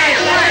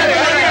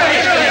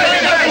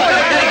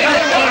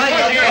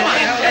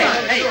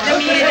 Hey, let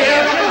me in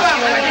here.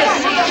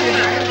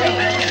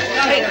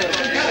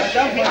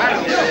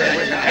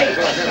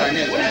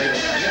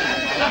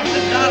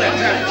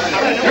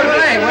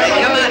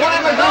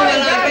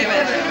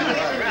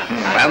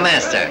 Well,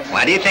 Master,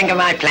 what do you think of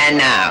my plan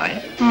now?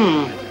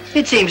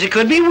 It seems it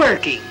could be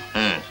working.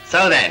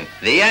 So then,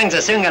 the Youngs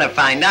are soon going to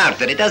find out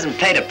that it doesn't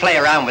pay to play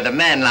around with a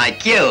man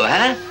like you,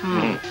 huh?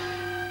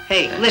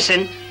 Hey,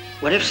 listen.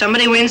 What if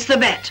somebody wins the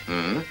bet?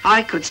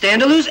 I could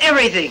stand to lose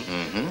everything.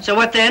 So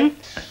what then?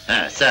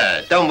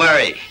 Sir, don't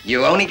worry.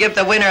 You only give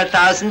the winner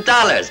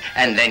 $1,000,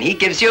 and then he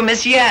gives you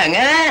Miss Young,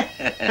 huh?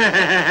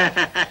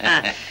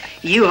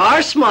 You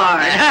are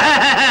smart.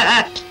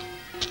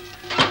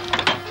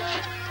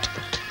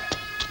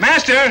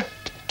 Master!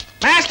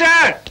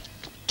 Master!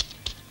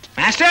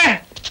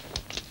 Master!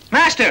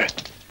 Master!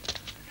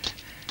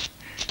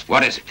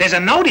 What is it? There's a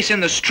notice in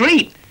the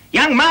street.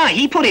 Young Ma,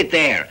 he put it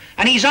there,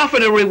 and he's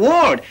offered a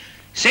reward.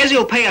 Says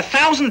he'll pay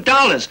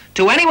 $1,000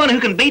 to anyone who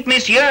can beat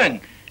Miss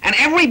Young, and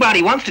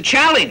everybody wants to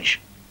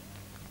challenge.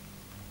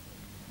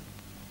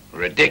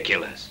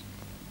 Ridiculous.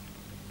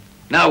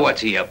 Now what's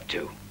he up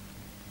to?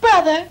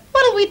 Brother,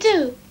 what'll we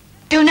do?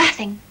 Do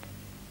nothing.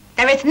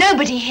 There is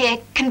nobody here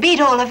can beat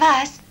all of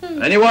us.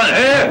 Anyone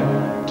here?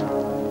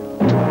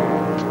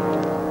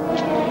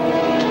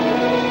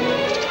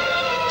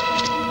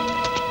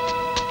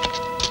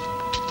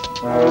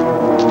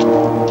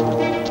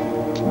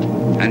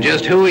 And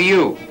just who are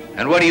you?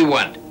 And what do you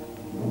want?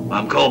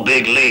 I'm called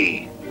Big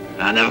Lee,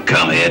 and I've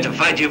come here to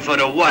fight you for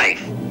the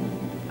wife,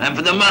 and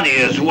for the money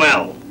as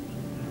well.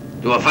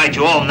 Do I fight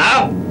you all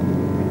now?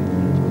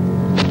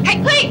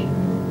 Hey, wait!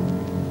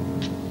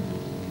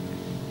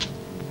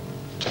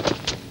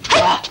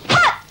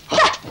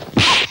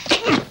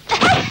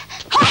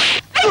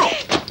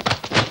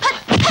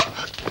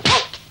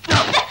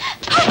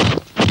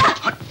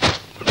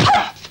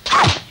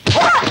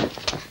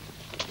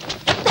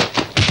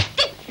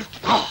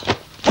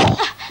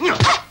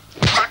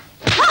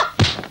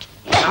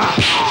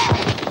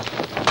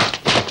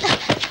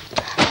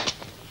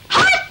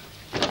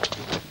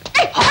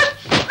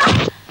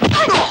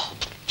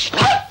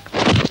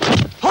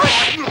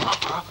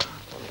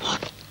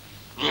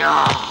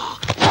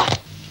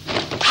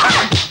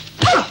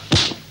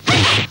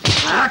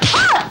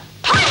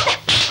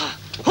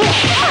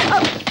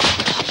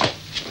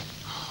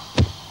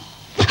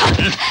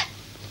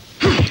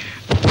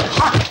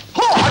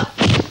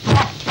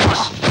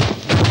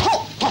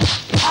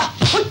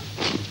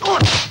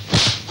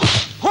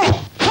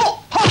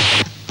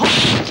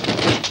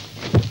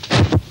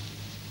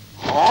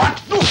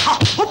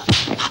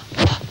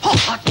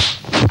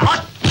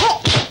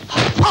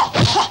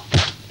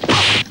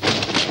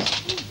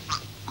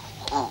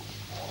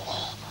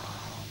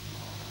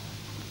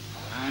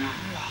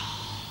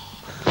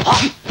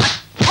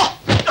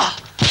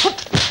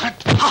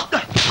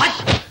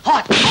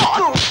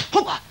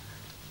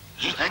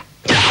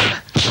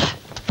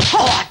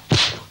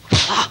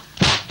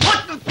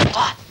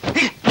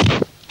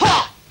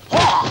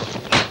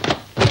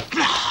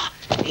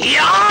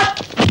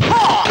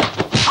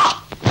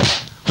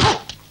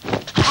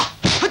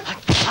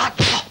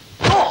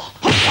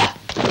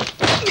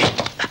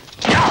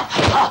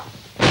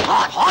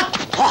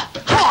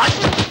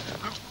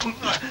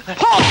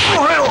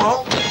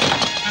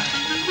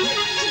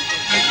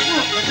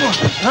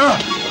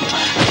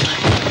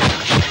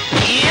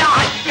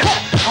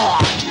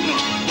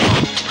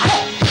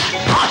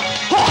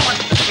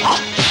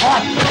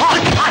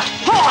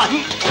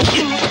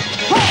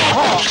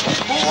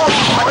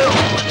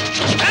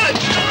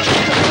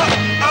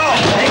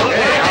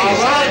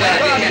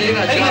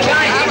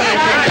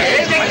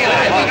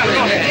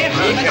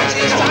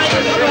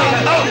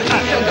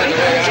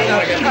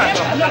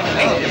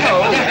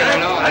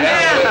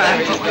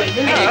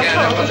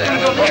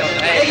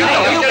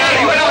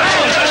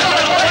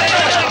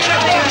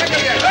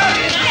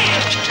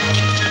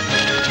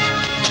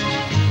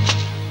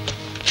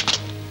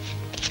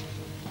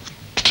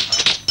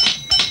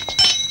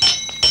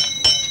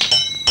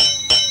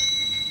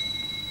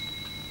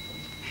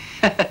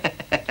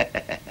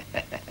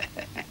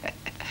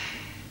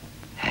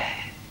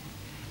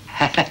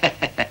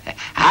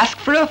 Ask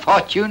for a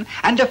fortune,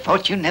 and a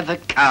fortune never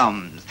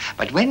comes.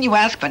 But when you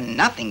ask for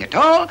nothing at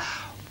all,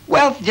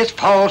 wealth just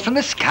falls from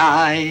the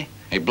sky.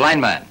 Hey,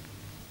 blind man,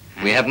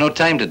 we have no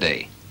time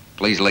today.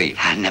 Please leave.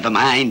 Never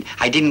mind.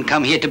 I didn't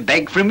come here to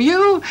beg from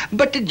you,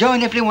 but to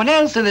join everyone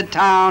else in the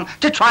town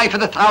to try for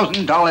the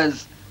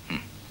 $1,000.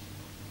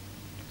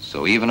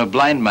 So even a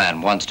blind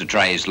man wants to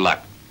try his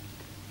luck.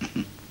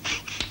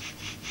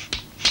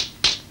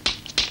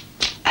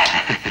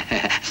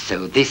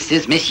 So this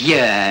is Miss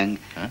Young.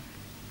 Huh?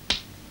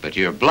 But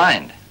you're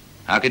blind.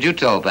 How could you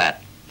tell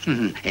that?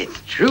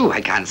 It's true, I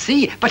can't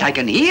see, but I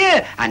can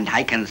hear, and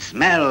I can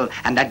smell,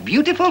 and that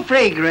beautiful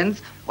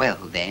fragrance. Well,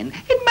 then,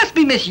 it must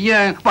be Miss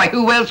Young. Why,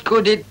 who else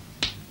could it?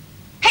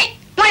 Hey,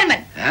 blind man!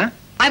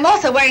 I'm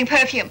also wearing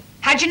perfume.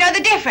 How'd you know the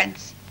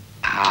difference?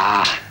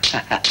 Ah,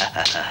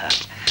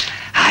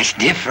 it's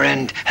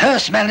different. Her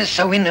smell is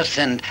so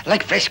innocent,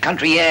 like fresh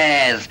country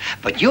airs.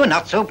 But you're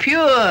not so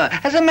pure.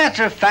 As a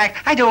matter of fact,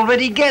 I'd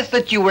already guessed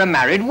that you were a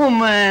married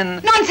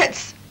woman.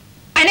 Nonsense!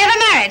 I never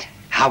married.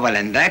 Ah, well,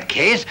 in that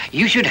case,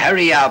 you should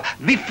hurry up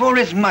before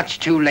it's much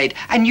too late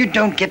and you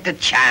don't get the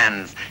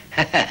chance.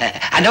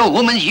 I know a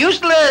woman's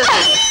useless.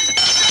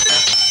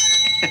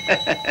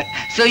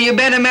 So you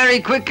better marry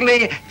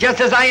quickly,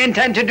 just as I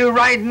intend to do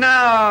right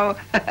now.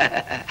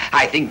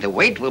 I think the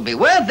wait will be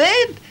worth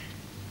it.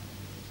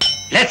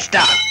 Let's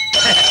start.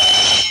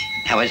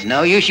 Now, it's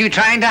no use you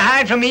trying to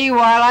hide from me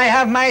while I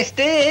have my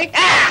stick.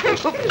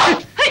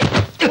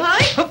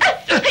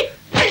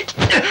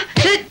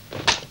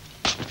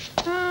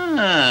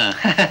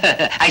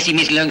 I see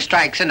Miss Leung's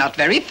strikes are not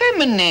very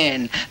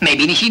feminine.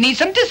 Maybe she needs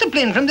some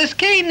discipline from this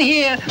cane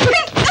here.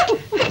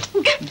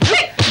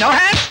 No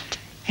hands.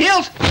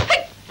 Heels.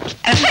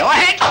 And no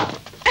head.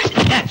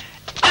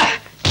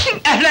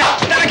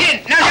 Left. Start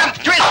again. Now jump.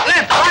 Twist.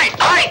 Left. Right.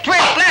 Right.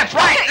 Twist. Left.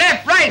 Right.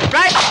 Left. Right.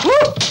 Right.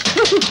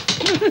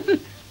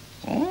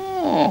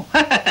 Oh.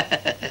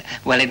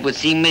 Well, it would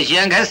seem Miss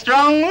Yeung has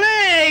strong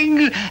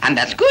legs. And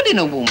that's good in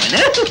a woman.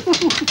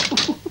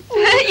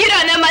 You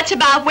don't know much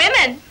about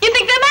women. You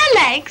think they're my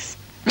legs?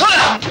 No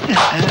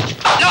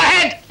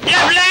head.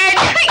 Left leg.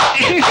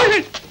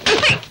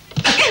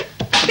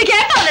 Be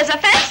careful, there's a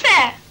fence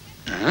there.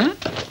 Huh?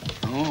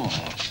 Oh.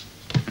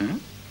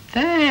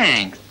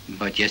 Thanks.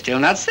 But you're still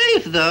not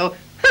safe, though.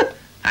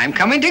 I'm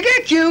coming to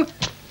get you.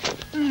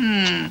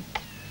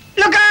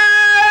 Look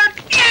out!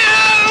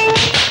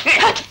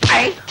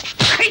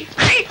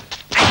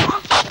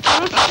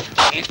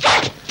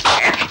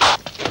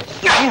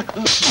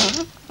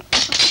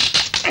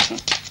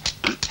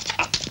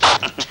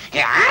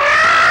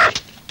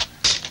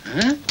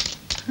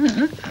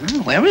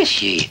 Where is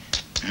she?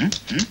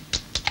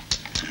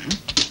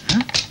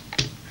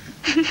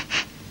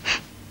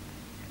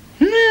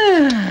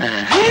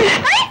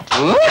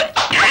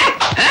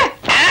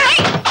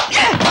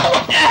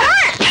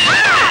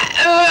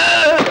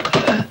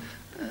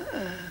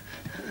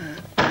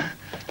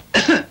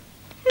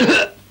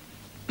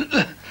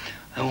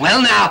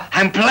 Well, now,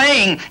 I'm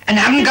playing and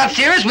haven't got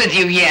serious with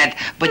you yet,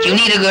 but you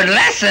need a good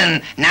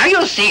lesson. Now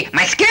you'll see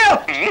my skill.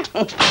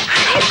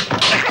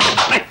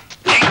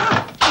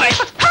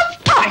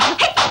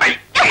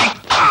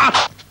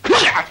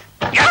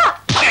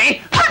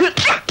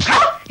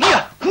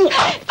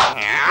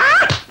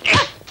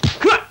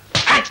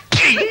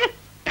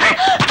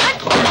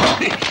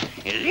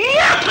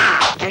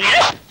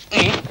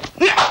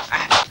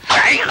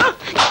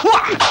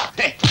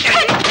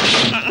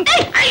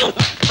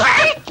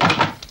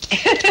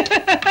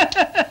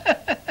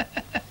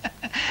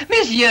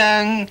 Miss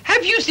Yeung,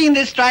 have you seen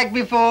this strike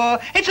before?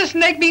 It's a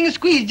snake being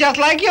squeezed just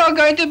like you're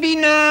going to be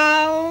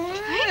now.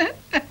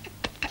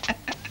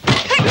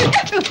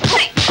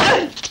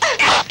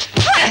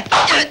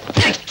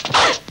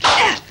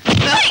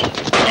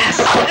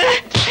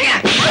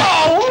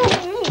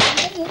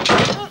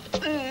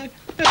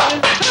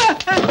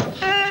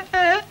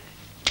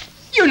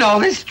 You know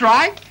this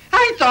strike?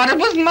 I thought it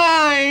was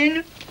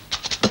mine.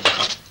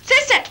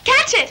 Sister,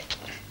 catch it.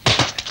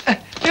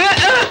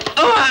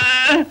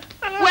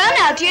 Well,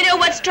 now, do you know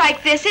what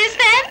strike this is,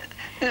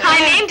 then? I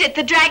named it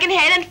the dragon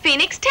head and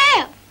phoenix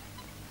tail.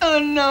 Oh,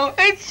 no.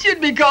 It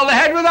should be called the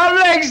head without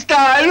legs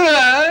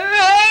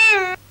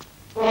style.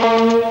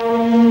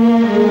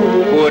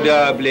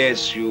 Buddha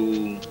bless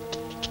you.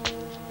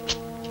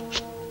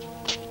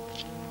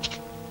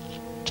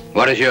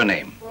 What is your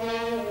name?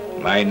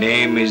 My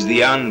name is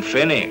the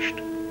Unfinished.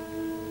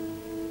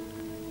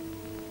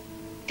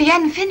 The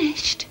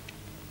Unfinished?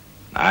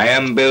 I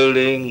am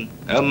building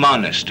a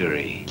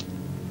monastery.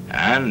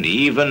 And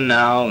even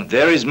now,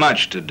 there is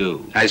much to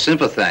do. I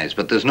sympathize,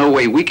 but there's no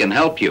way we can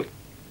help you.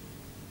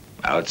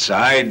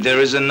 Outside,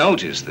 there is a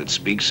notice that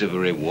speaks of a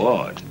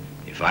reward.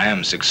 If I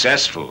am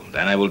successful,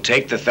 then I will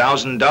take the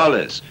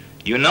 $1,000.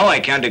 You know I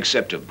can't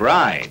accept a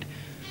bride.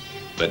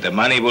 But the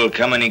money will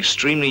come in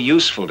extremely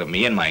useful to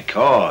me and my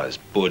cause.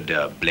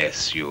 Buddha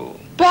bless you.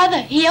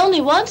 Brother, he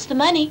only wants the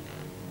money.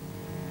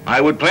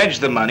 I would pledge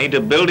the money to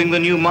building the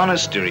new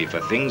monastery, for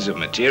things of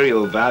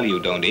material value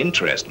don't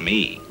interest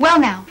me. Well,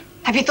 now,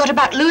 have you thought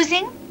about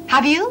losing?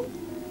 Have you?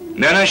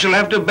 Then I shall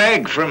have to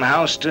beg from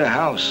house to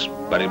house.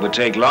 But it would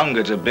take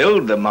longer to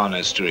build the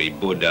monastery,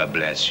 Buddha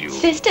bless you.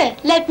 Sister,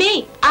 let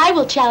me. I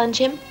will challenge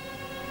him.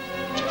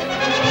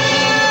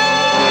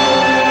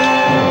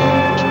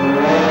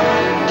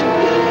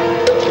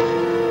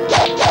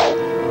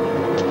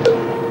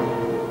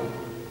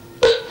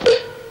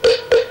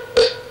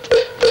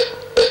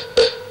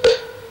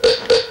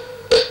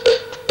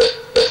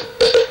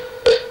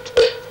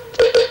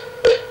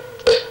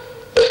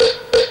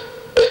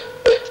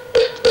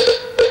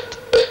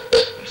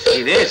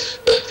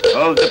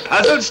 The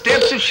puzzle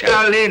steps of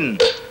Shaolin.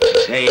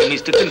 His aim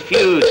is to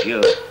confuse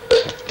you.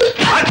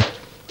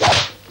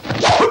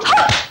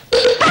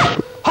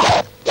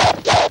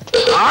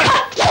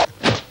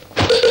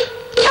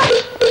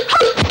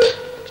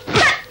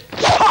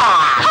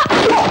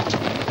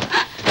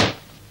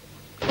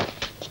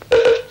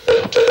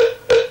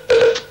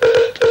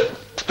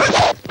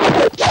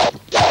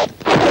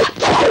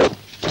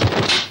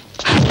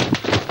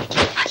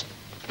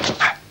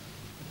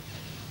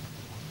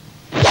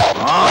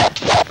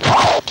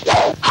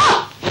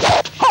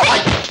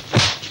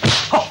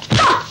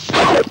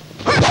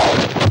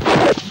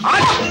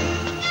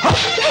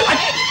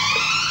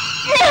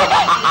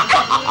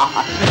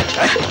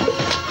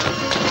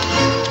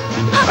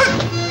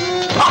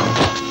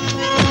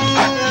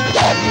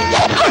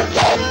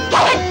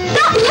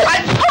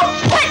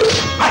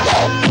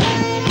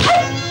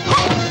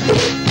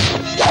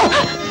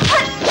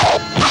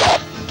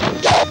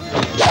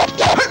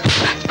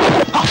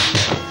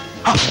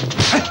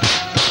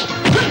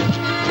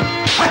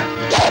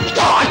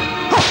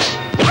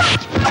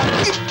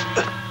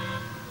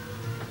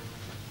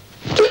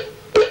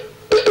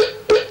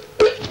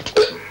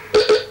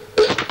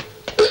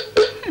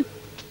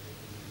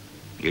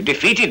 You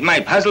defeated my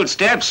puzzled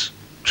steps.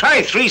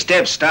 Try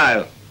three-step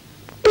style.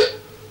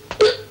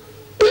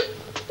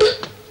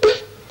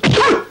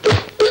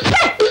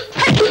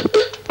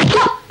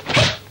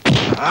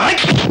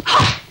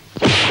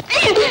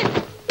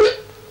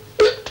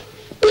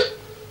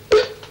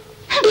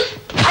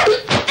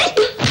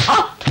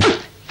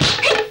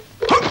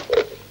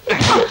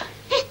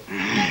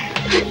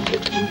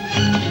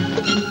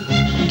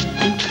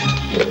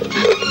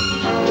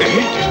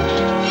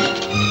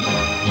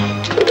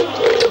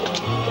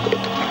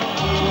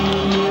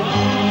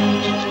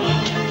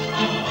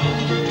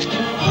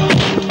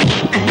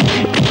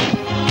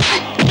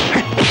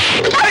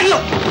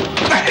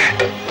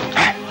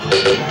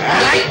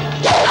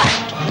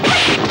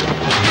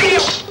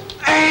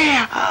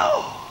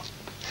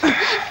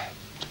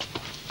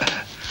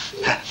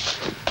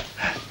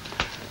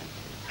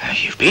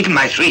 You've beaten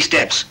my 3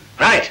 steps.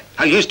 Right,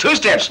 I'll use 2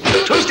 steps.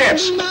 2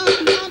 steps.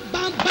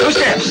 2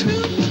 steps.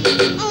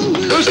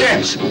 2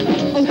 steps.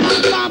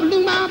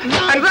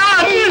 And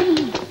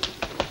run!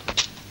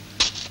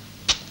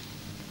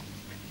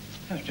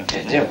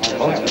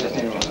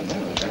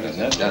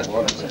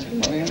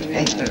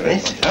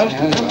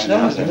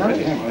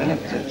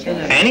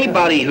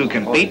 Anybody who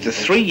can beat the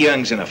 3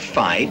 Yeungs in a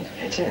fight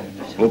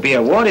will be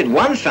awarded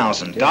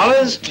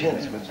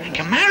 $1,000 and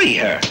can marry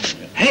her.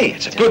 Hey,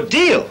 it's a good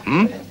deal.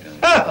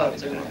 Oh,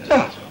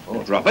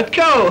 Robert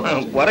Ko.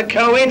 What a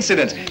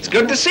coincidence. It's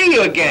good to see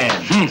you again.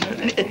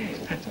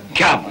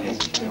 Come.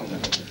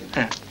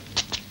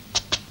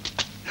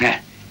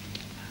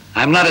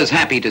 I'm not as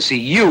happy to see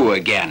you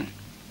again.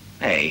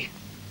 Hey,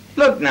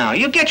 look now,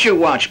 you get your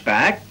watch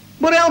back.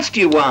 What else do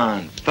you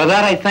want? For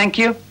that, I thank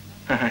you.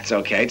 It's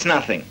okay, it's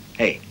nothing.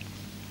 Hey,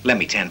 lend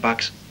me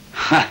 $10.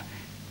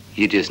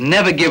 You just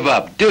never give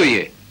up, do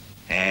you?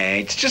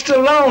 Hey, it's just a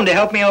loan to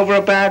help me over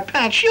a bad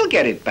patch. You'll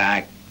get it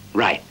back.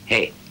 Right.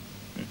 Hey,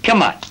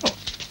 come on.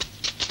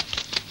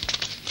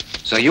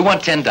 So you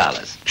want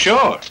 $10?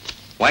 Sure.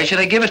 Why should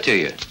I give it to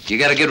you? You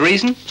got a good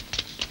reason?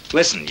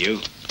 Listen,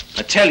 you.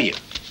 I tell you,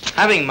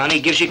 having money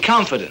gives you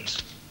confidence.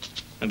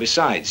 And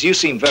besides, you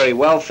seem very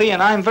wealthy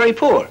and I'm very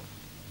poor.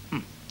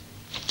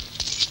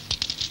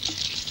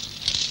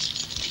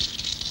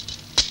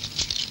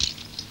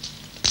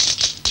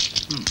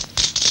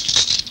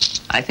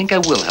 I think I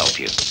will help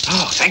you.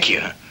 Oh, thank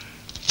you.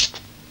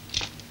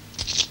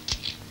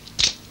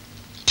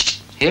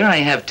 Here I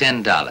have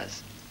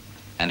 $10.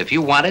 And if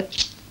you want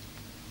it,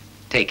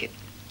 take it.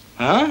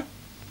 Huh?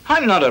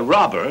 I'm not a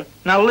robber.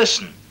 Now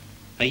listen.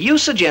 Are you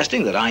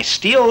suggesting that I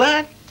steal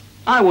that?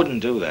 I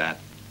wouldn't do that.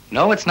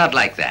 No, it's not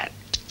like that.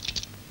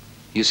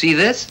 You see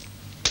this?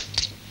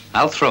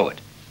 I'll throw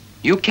it.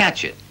 You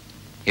catch it.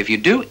 If you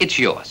do, it's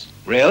yours.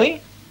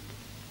 Really?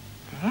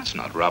 Well, that's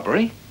not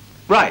robbery.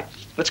 Right.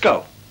 Let's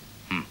go.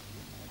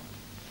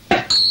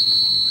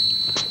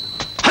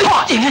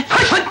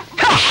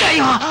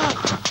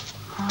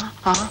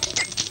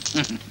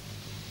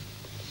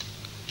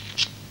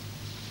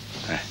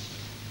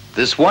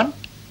 This one,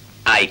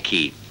 I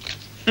keep.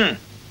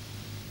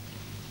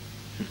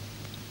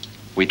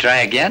 We try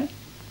again?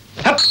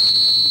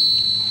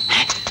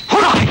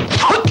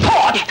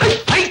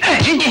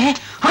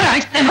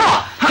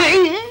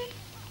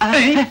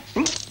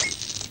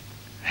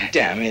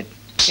 Damn it.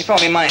 If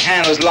only my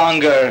hand was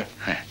longer.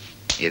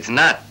 It's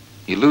not.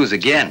 You lose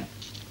again.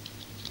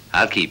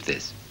 I'll keep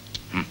this.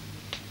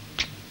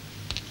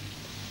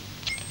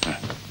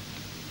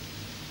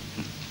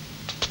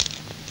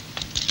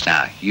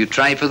 Now, you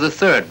try for the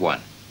 3rd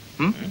one.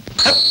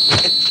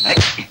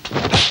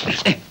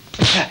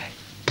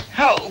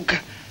 Oh.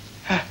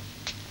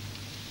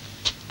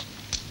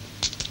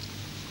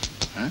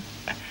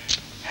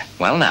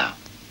 Well, now,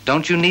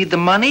 don't you need the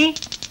money?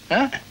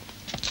 Huh?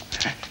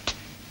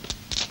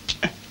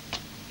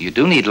 You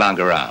do need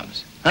longer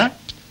arms, huh?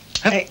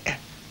 Hey.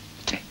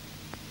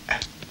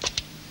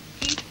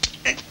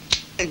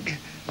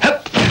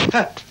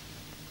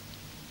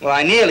 Well,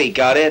 I nearly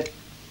got it.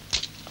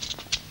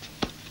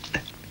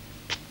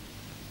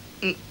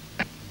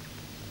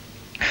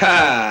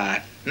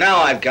 Ha! Now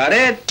I've got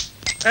it.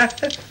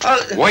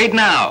 Wait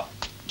now.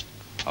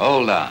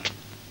 Hold on.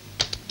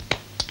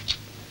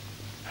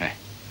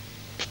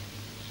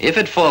 If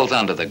it falls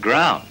onto the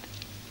ground,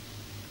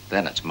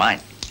 then it's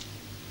mine.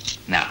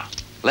 Now,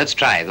 let's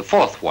try the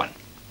 4th one.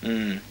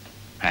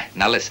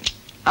 Now listen,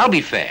 I'll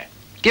be fair.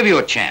 Give you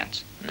a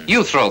chance.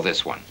 You throw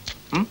this one.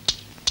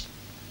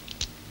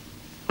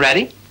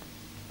 Ready?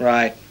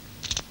 Right.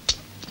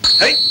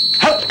 Hey!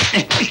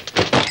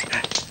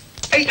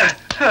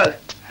 Hey!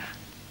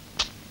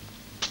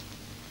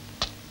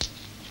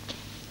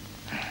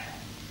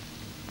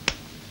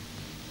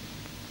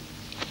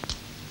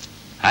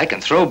 I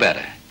can throw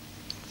better.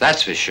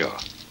 That's for sure.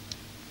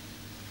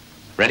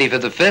 Ready for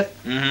the 5th?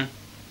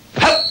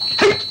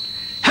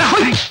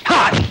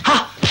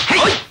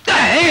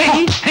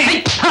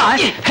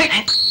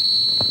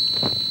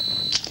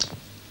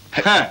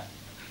 Huh.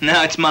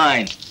 Now it's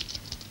mine.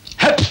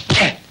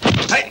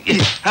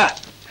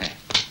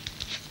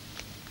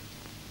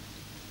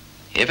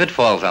 If it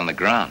falls on the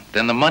ground,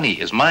 then the money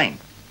is mine.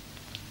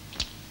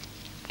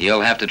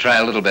 You'll have to try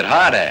a little bit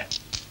harder.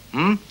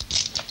 Hmm?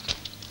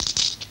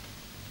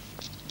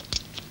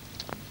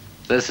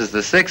 This is the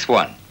 6th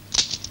one.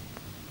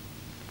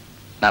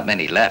 Not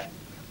many left.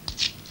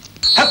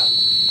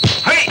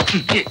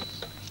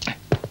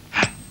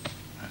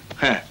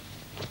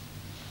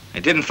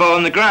 It didn't fall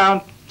on the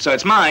ground, so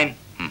it's mine.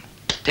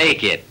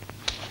 Take it.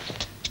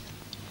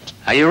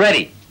 Are you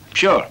ready?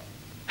 Sure.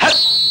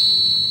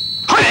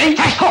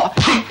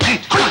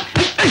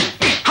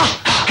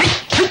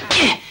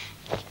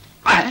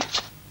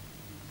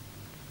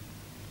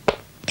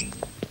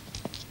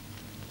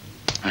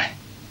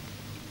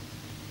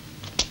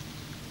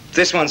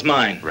 This one's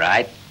mine.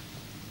 Right.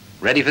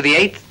 Ready for the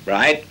 8th?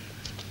 Right.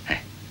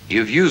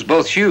 You've used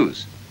both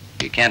shoes.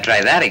 You can't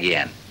try that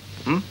again.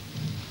 Hmm?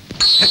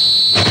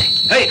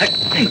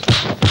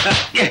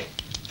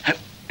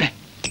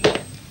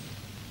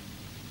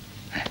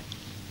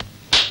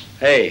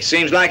 Hey,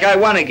 seems like I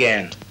won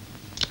again.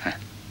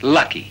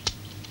 Lucky.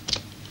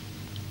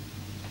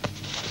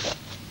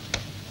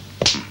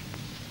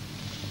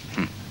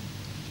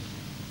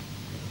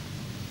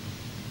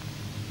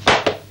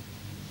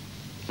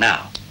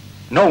 Now,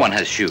 no one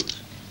has shoes.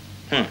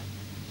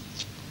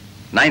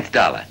 9th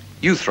dollar.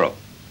 You throw.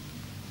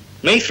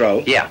 Me throw?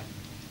 Yeah.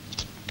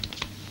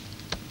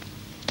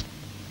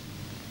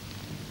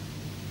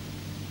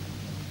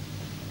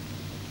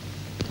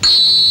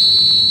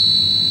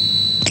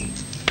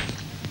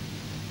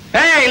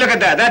 Hey, look at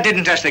that. That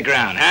didn't touch the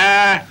ground,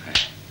 huh?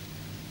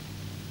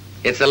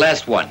 It's the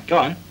last one. Go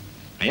on.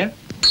 Yeah?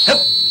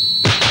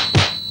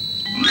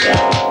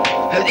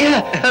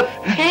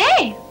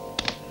 Hey.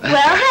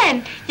 Well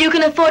then, you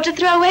can afford to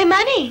throw away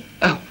money.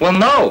 Well,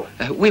 no.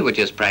 We were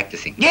just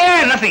practicing.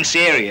 Yeah, nothing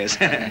serious.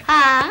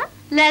 Ah,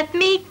 let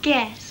me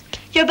guess.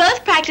 You're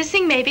both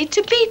practicing maybe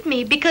to beat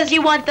me because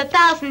you want the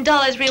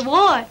 $1,000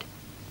 reward.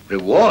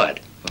 Reward?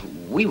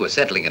 We were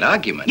settling an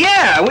argument.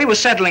 Yeah, we were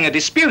settling a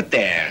dispute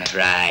there.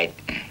 Right.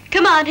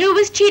 Come on, who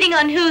was cheating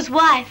on whose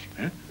wife?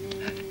 Huh?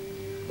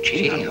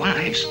 Cheating on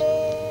wives?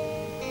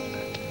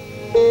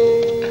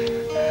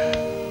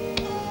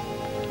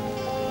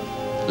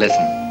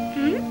 Listen.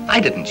 I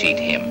didn't cheat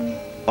him.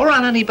 Or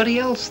on anybody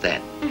else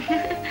then.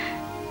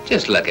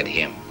 Just look at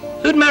him.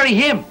 Who'd marry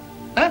him?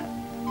 Huh?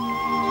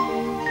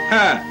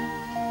 Huh.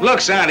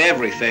 Looks aren't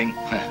everything.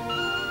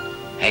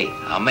 Hey,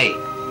 Ame,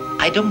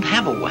 I don't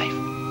have a wife.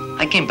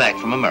 I came back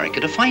from America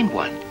to find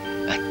one.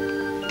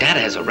 Dad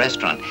has a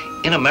restaurant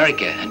in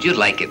America, and you'd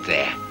like it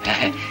there.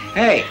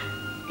 Hey,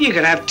 you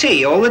could have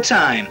tea all the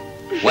time.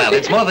 Well,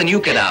 it's more than you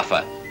could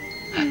offer.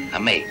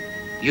 Ame,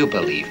 you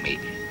believe me.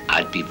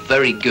 I'd be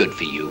very good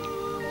for you.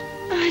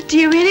 Do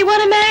you really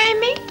want to marry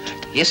me?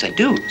 Yes, I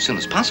do, as soon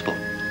as possible.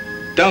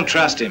 Don't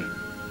trust him.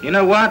 You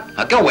know what?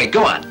 Go away,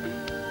 go on.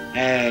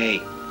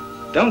 Hey,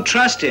 don't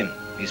trust him.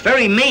 He's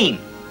very mean.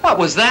 What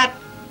was that?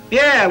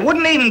 Yeah,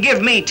 wouldn't even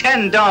give me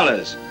 $10.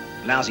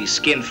 Lousy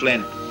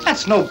skinflint.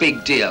 That's no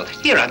big deal.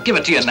 Here, I'll give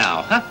it to you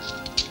now, huh?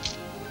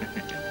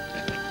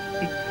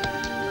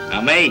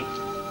 Now, mate,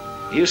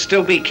 you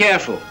still be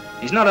careful.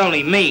 He's not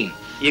only mean,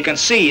 you can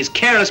see he's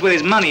careless with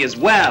his money as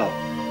well.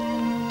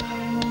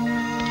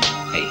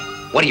 Hey,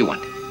 what do you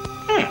want?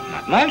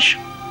 Not much.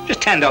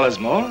 Just $10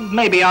 more.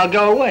 Maybe I'll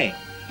go away.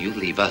 You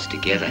leave us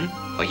together,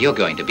 or you're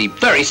going to be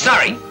very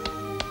sorry.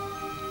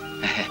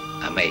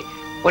 Ame,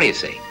 what do you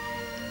say?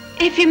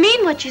 If you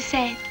mean what you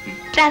say,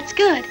 that's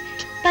good.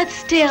 But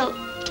still,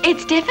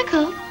 it's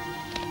difficult.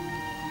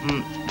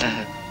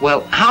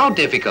 Well, how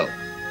difficult?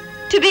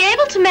 To be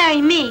able to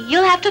marry me,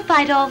 you'll have to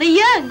fight all the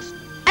Yeungs.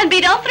 And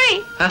beat all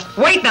 3.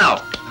 Wait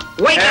now!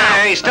 Wait now!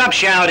 Hey, stop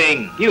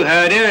shouting. You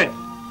heard her.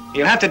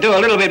 You'll have to do a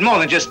little bit more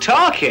than just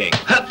talking.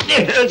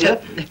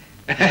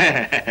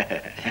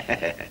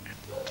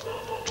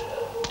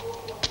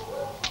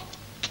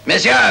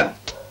 Miss Yeung!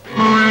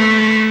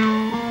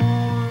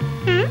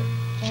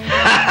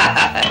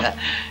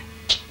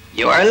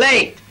 You are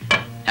late.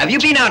 Have you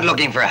been out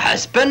looking for a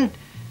husband?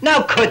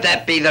 Now, could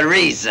that be the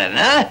reason,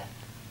 huh?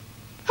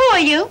 Who are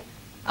you?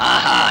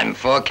 Aha, I'm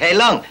 4K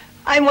Long.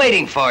 I'm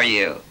waiting for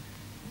you.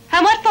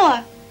 And what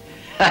for?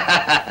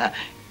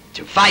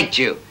 To fight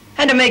you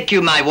and to make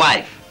you my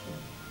wife.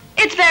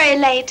 It's very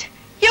late.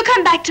 You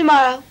come back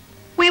tomorrow.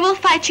 We will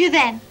fight you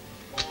then.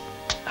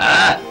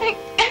 Huh?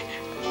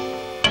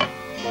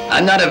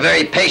 I'm not a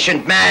very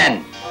patient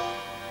man.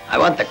 I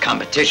want the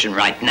competition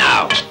right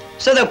now,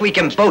 so that we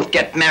can both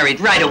get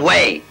married right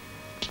away.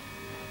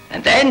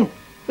 And then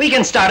we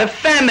can start a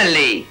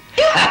family.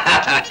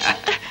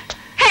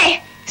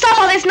 Hey, stop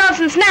all this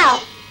nonsense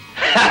now.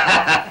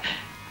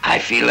 I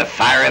feel the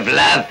fire of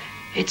love.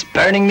 It's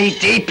burning me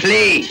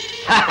deeply.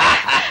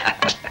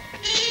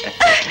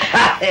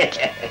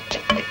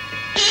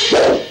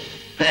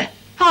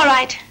 All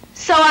right,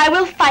 so I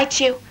will fight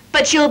you,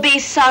 but you'll be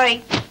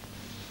sorry.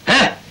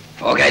 Huh?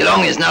 4K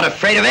Long is not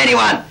afraid of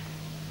anyone,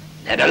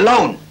 let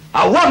alone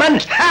a woman.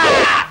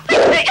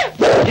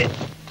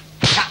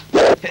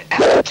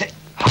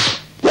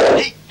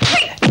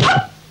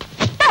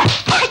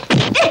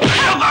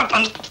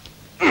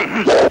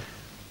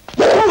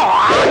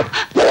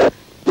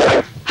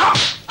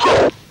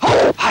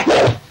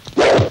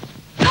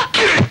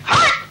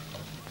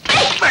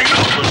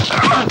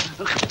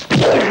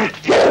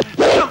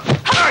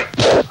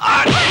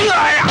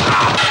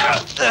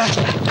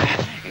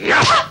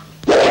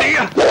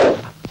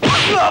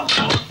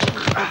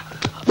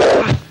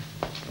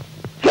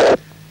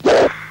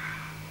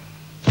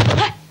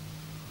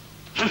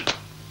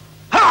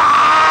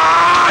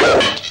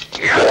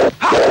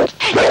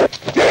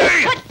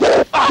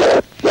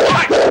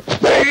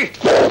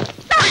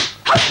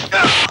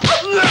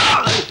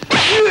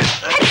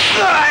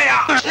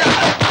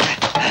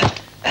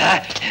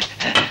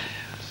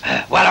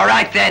 Well, all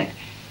right then.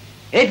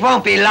 It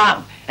won't be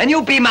long, and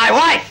you'll be my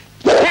wife.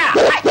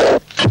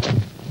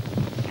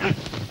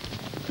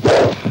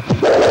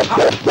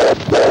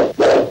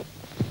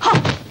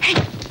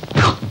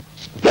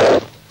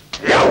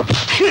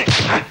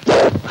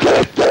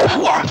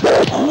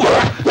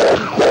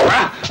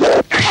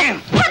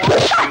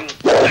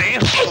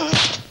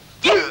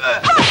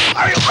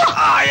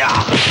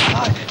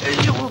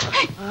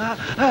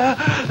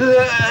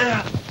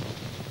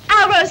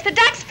 I'll roast the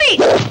duck's feet.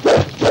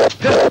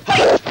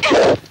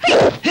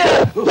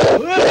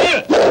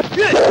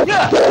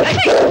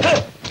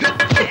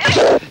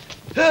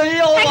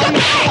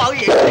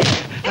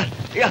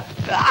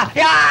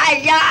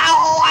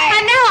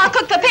 And now I'll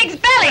cook the pig's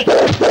belly.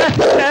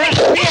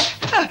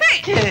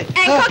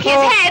 And cook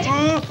his head.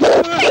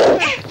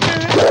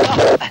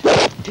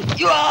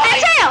 And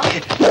tail.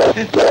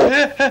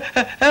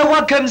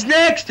 What comes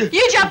next?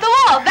 You jump the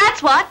wall,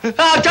 that's what.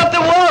 I'll jump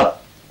the wall.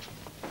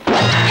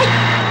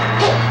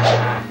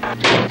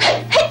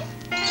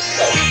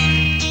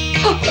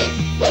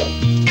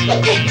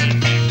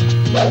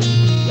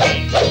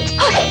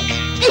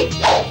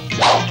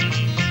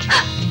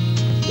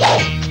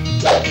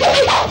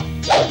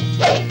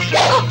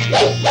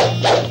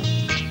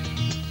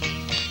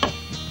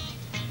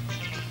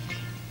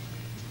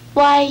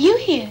 Why are you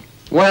here?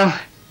 Well,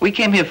 we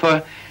came here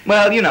for,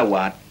 well, you know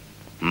what.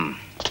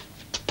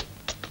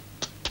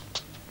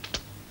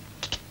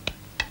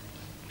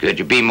 Could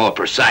you be more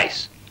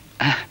precise?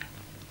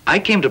 I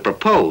came to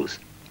propose.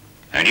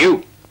 And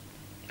you?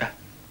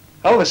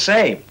 All the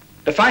same.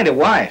 To find a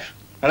wife.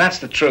 And that's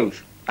the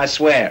truth. I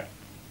swear.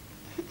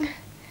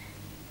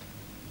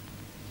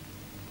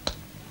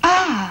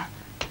 Ah,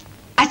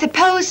 I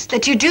suppose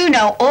that you do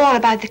know all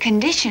about the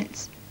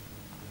conditions.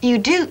 You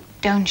do,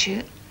 don't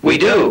you? We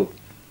do.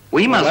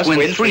 We must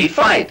win 3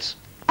 fights.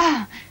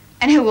 Ah,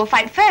 and who will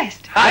fight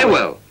first? I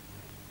will.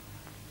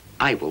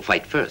 I will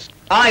fight first.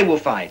 I will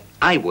fight.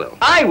 I will.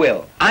 I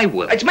will. I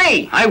will. It's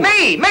me. I will.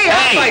 Me.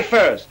 I'll fight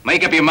first.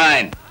 Make up your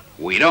mind.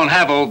 We don't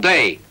have all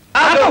day.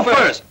 I'll go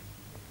first.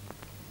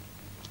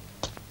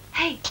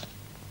 Hey,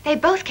 they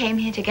both came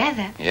here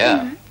together.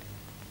 Yeah.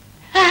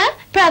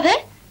 Brother?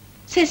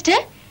 Sister?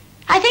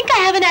 I think I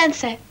have an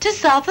answer to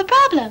solve the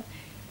problem.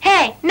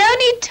 Hey, no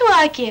need to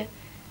argue.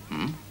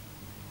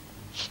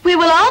 We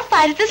will all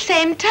fight at the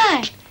same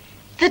time.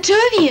 The 2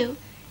 of you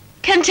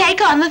can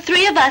take on the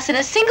 3 of us in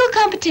a single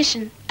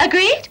competition.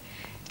 Agreed?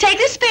 Take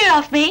the spear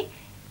off me,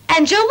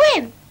 and you'll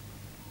win.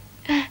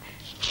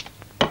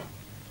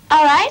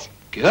 All right?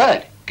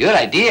 Good. Good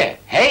idea.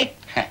 Hey?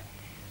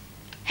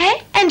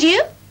 Hey, and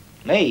you?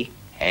 Me?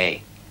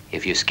 Hey,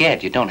 if you're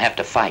scared, you don't have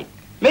to fight.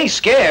 Me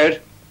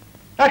scared?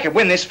 I could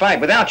win this fight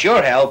without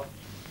your help.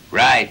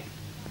 Right.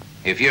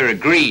 If you're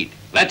agreed,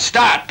 let's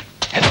start.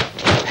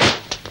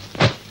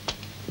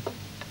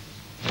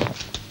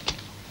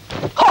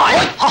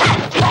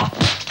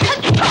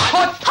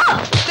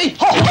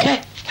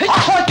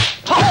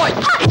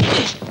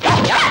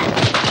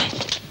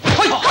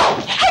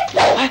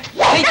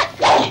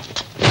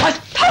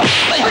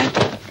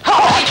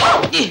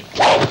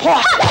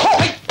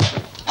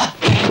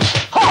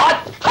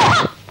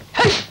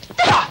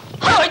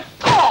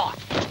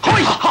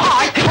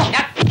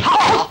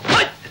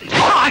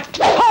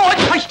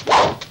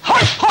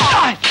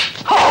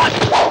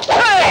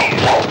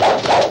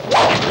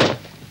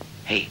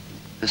 Hey,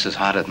 this is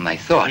harder than I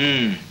thought.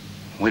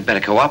 We'd better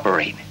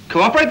cooperate.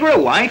 Cooperate for a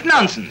wife?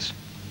 Nonsense.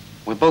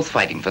 We're both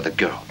fighting for the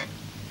girl.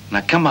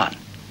 Now, come on.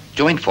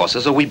 Join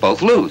forces or we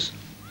both lose.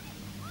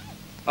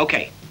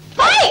 Okay.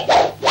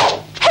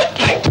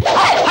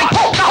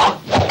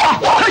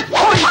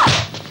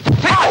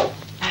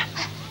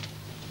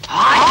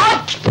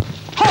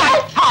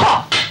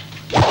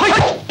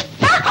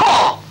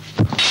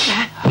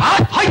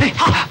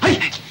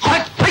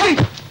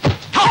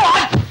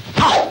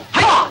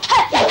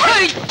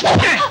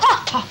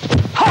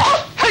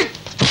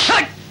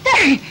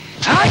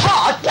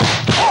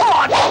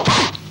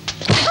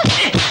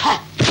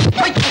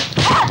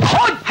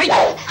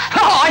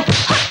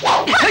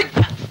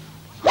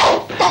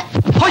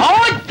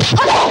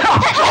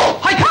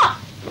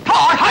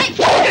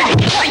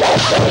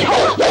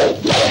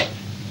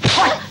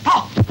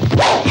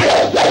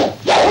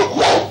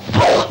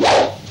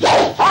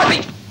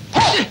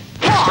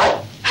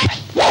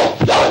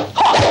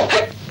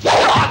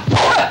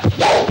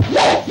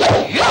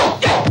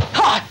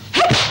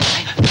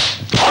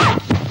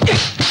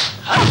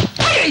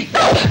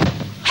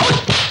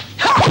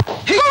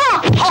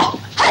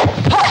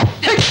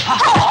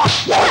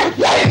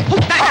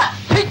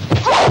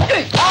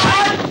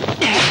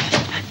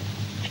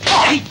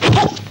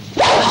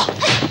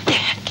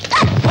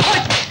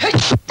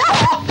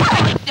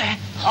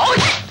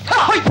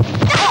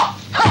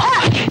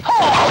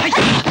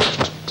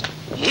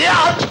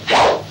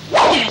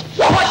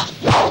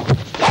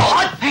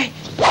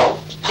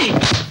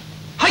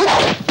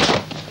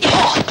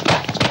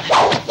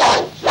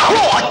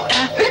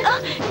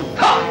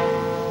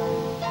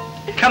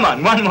 Come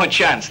on, one more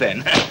chance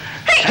then.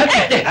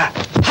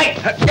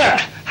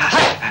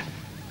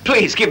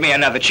 Please give me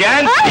another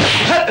chance.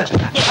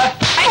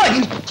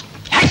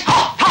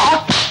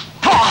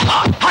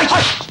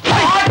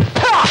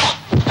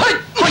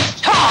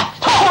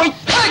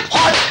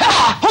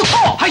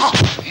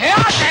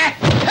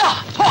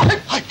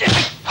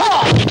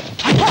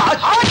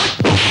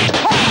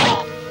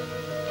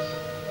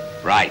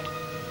 Right.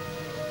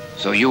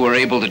 So you were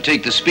able to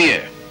take the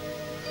spear.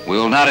 We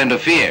will not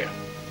interfere.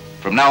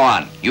 From now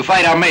on, you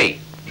fight on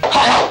me.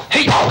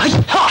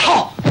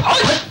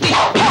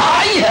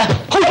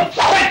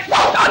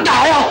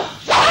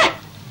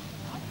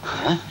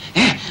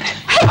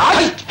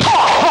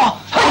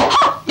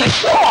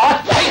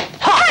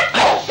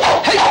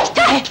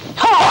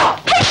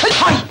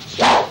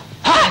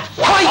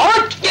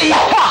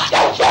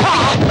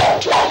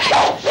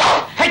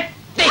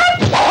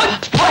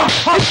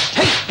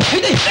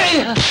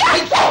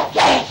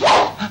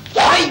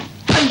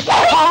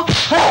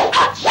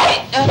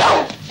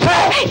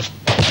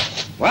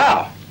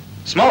 Wow,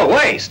 small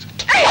waist.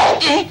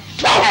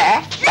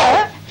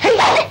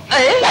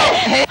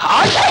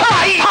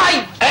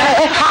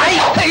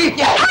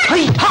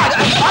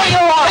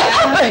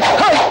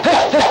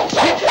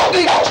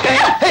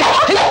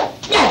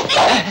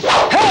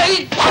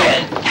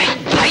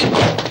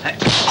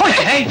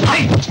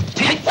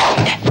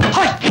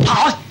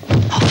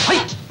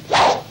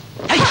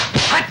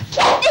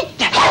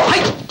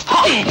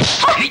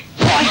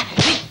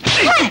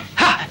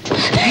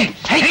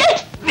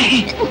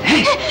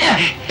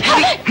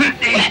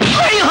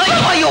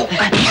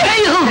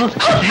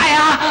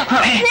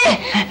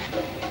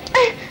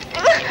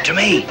 To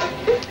me.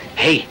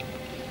 Hey.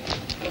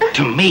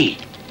 To me.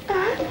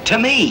 To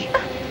me.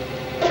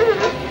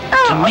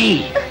 To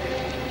me.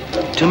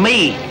 To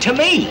me. To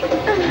me.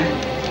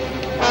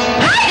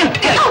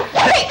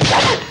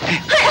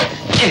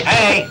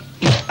 Hey,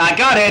 I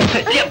got it.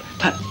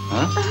 Huh?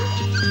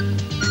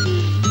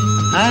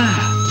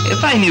 Ah,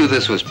 if I knew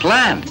this was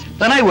planned,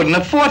 then I wouldn't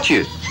have fought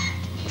you.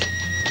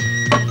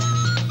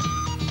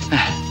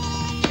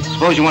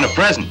 Suppose you want a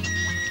present.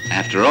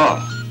 After all,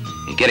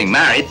 you're getting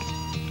married.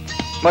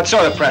 What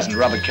sort of present,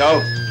 Robert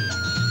Ko?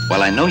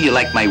 Well, I know you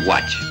like my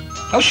watch.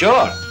 Oh,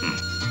 sure.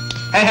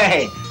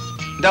 Hey,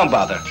 don't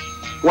bother.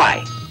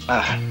 Why?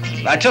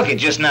 I took it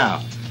just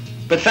now.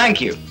 But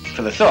thank you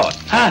for the thought.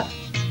 Huh?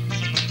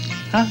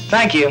 Huh?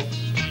 Thank you.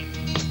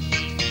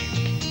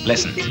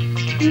 Listen.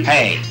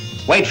 Hey,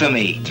 wait for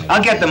me.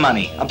 I'll get the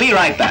money. I'll be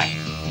right back.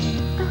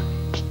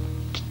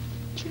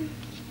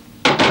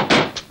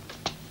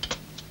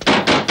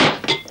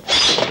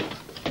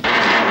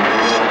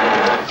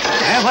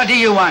 What do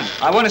you want?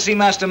 I want to see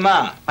Master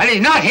Ma. Well,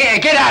 he's not here.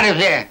 Get out of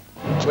here.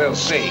 We'll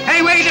see.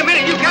 Hey, wait a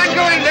minute. You can't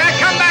go in there.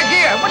 Come back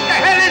here. What the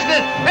hell is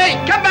this? Hey,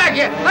 come back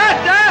here.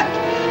 Master!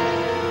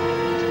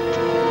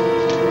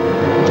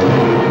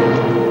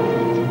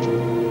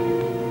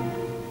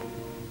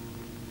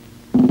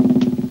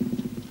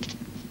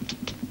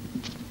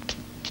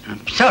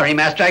 I'm sorry,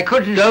 Master. I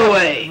couldn't... Go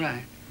away.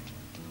 Right.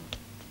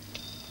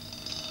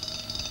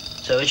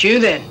 So it's you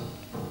then.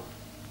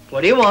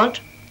 What do you want?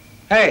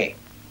 Hey,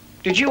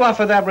 did you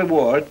offer that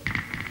reward?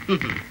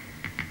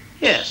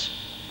 Yes.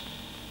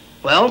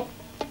 Well,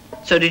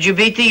 so did you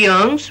beat the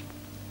Youngs?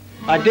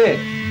 I did.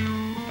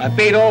 I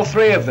beat all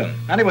three of them,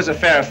 and it was a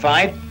fair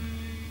fight.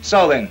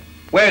 So then,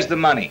 where's the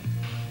money?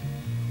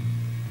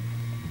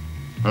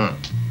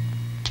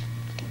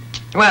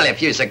 Well,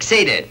 if you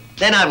succeeded,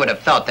 then I would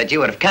have thought that you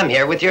would have come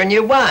here with your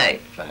new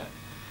wife.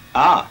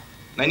 Ah,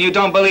 then you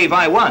don't believe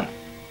I won?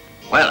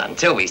 Well,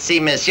 until we see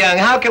Miss Young,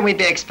 how can we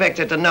be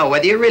expected to know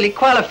whether you really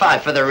qualify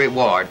for the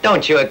reward?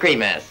 Don't you agree,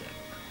 Master?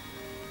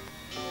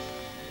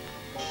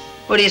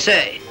 What do you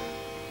say?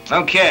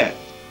 Don't care.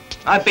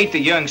 I beat the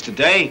Youngs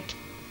today,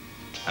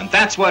 and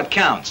that's what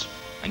counts.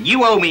 And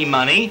you owe me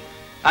money,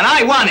 and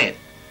I won it.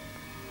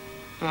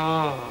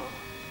 Oh.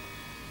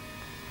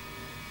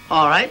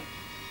 All right.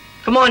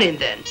 Come on in,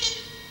 then.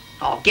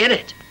 I'll get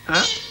it,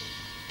 huh?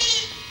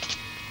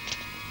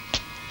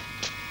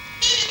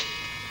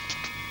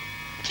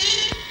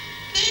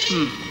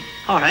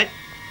 All right.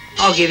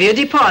 I'll give you a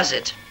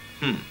deposit.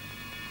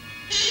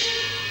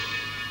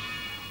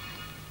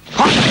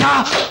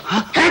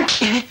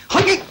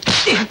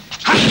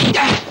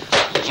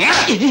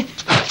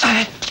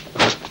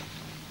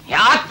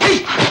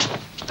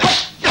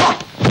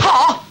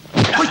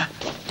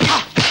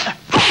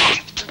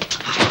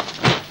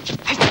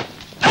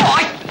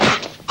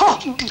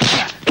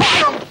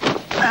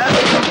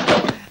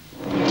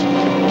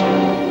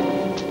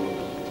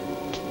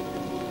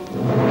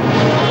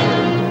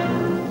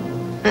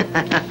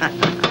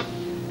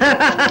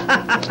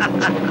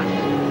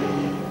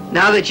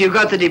 Now that you've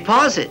got the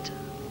deposit,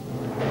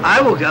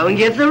 I will go and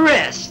get the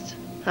rest,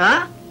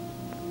 huh?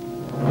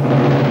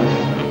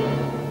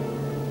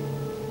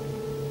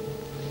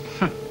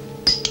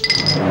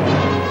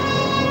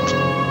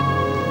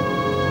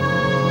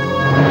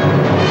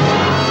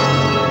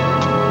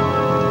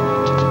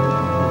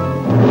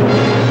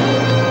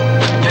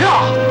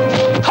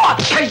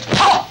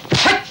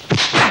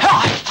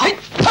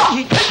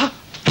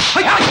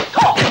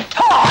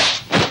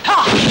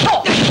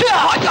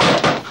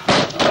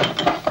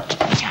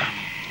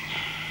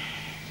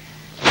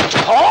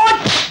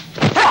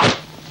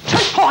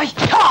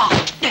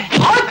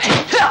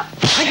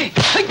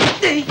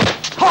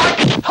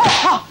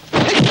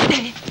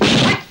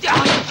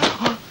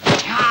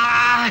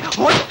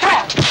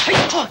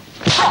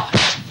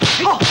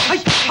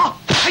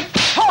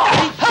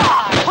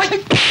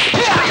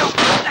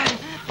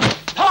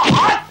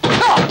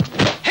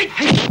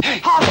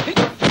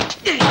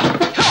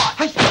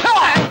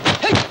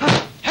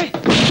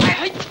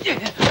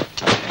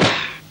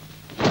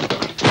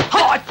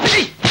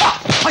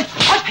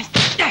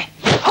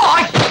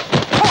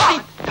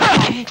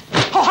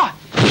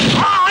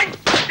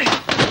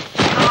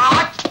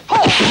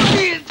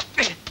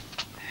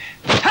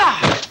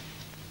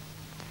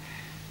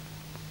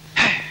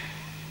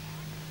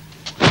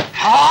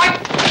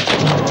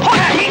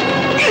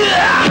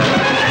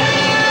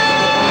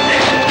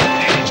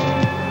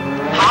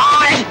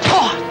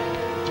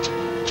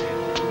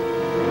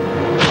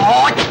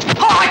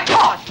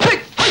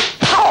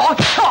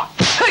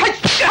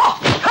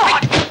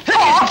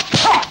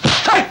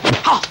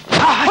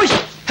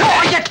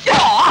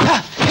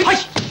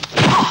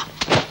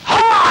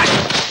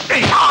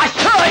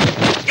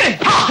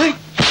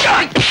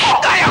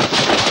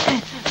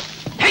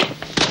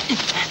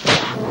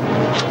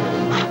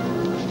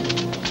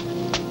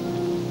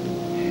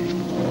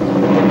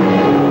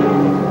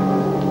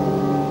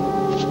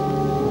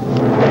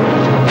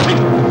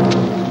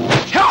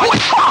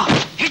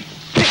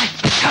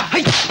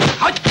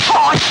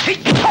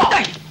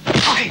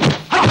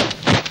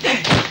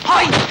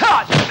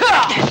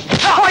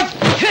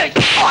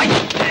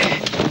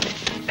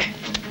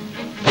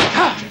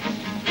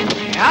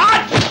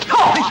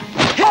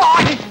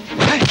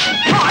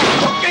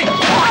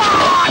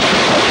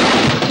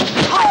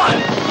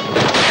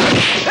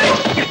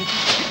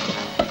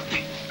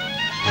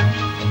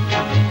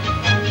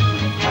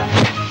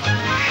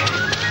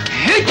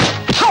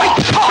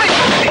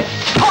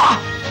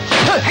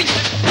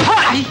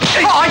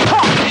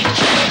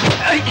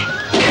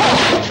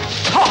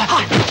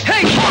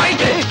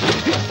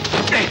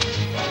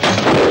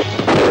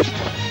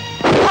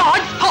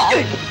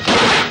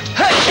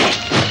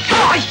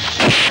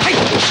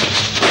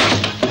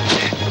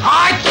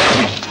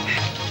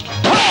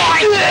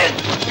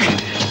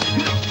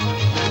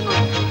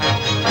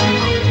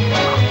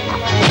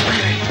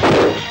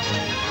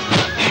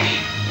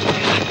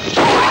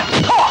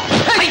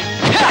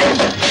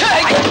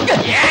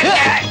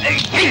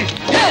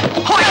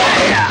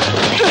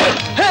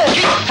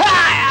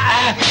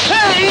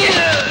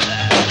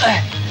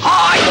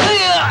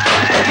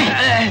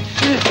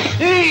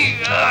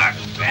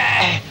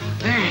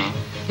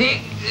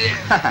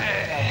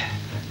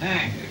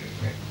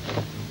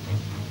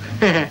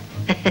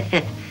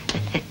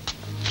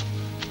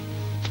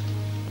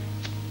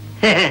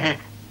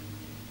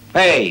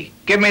 Hey,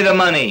 give me the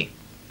money.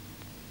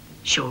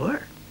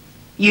 Sure.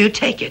 You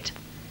take it.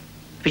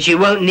 But you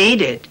won't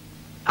need it.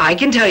 I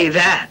can tell you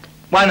that.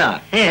 Why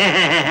not?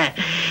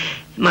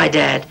 My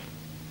dad,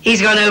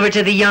 he's gone over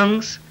to the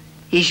Youngs.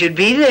 He should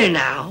be there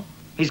now.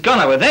 He's gone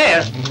over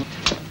there?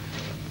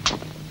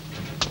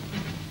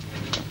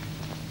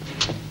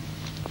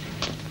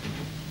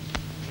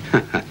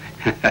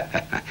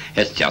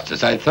 It's just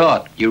as I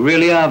thought. You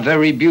really are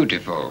very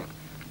beautiful.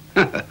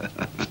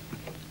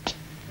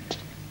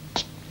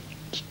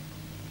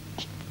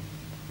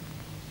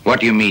 What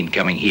do you mean,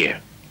 coming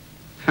here?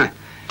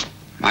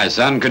 My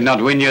son could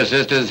not win your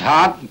sister's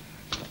heart,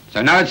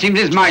 so now it seems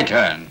it's my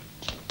turn.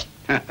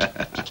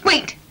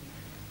 Wait.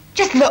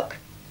 Just look.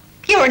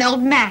 You're an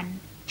old man.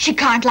 She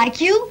can't like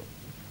you.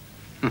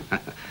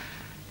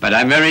 But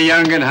I'm very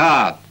young at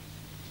heart.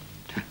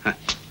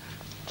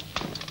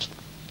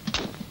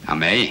 Now,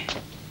 May,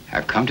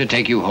 I've come to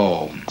take you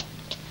home.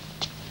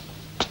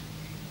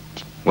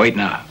 Wait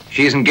now.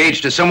 She's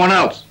engaged to someone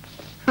else.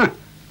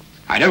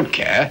 I don't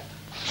care.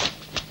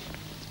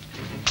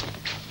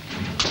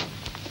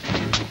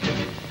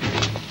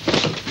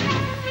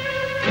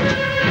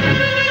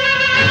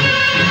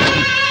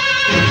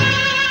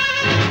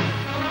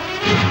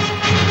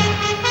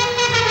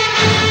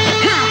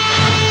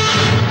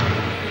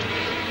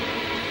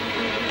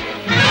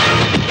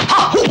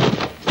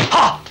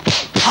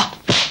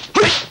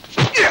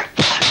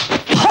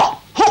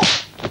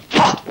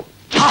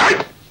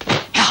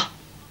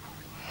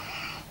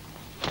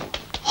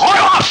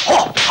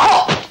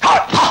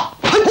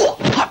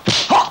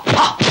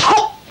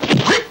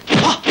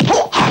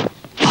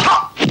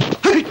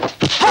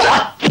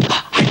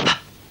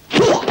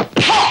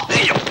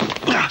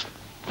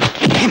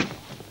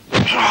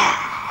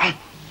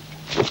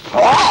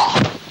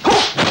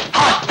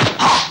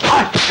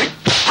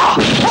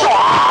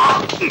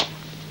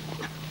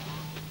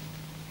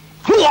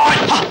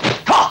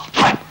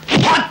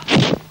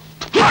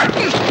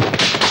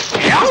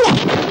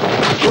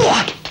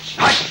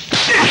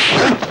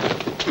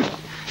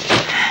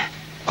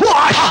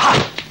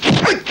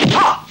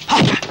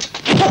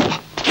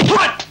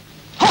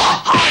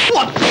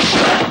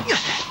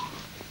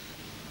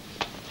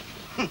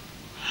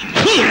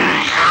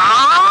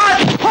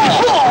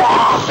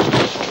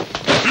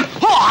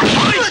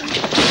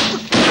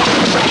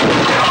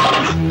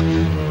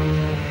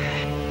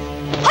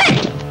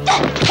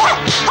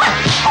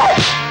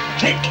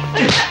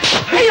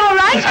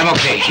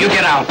 Okay, you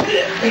get out.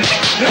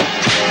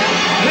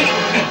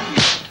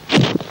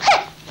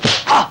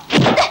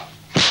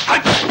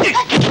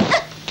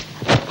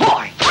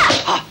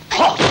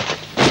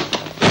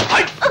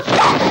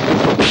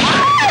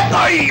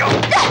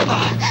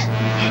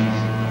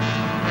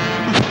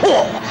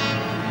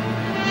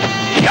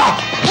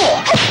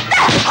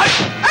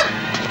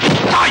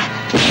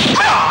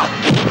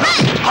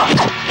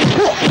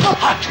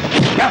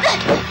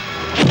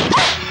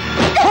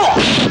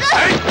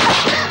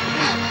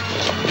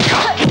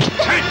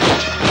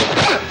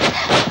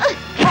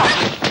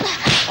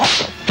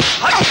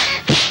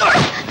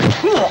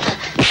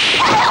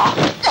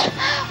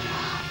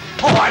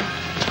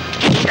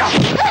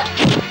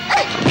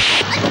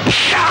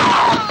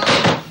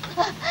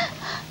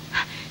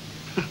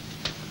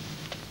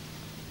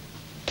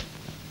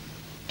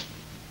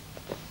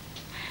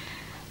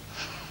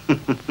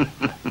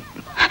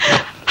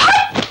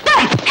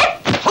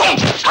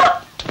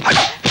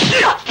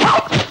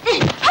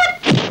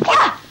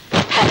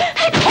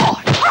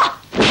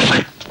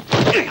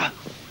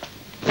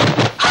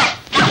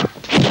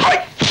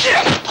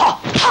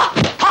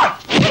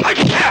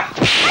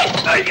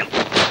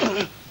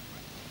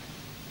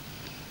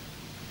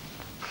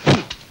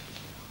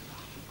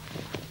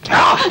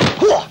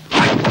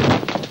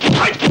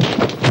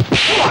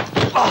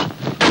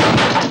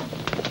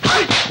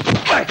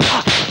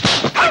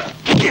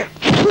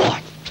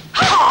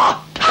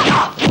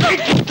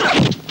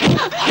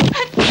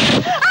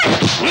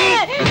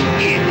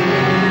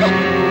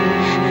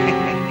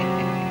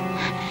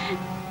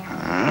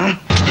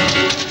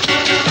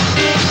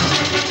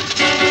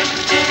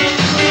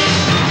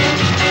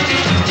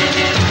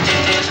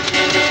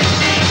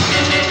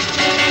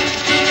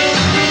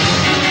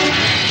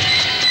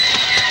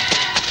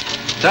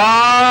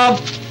 Stop!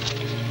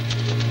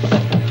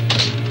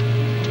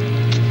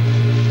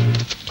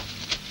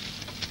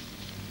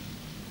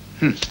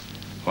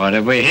 What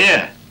have we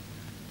here?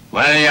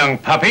 Well, young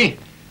puppy,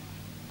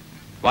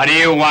 what do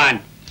you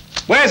want?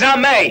 Where's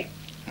Aunt May?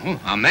 Oh,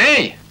 Aunt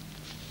May?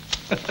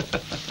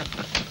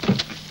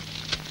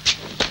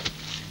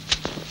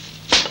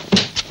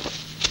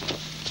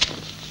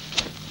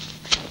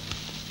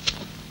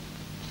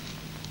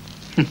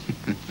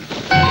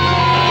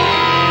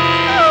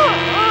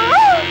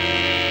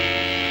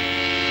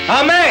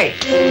 Aunt May!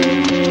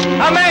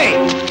 Aunt May!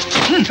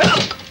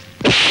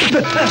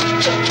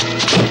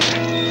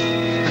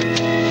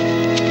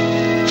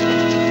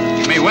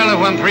 You may well have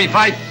won 3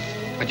 fights,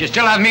 but you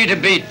still have me to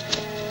beat.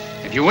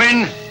 If you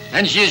win,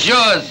 then she is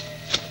yours.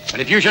 But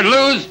if you should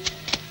lose,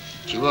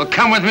 she will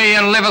come with me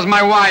and live as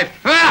my wife.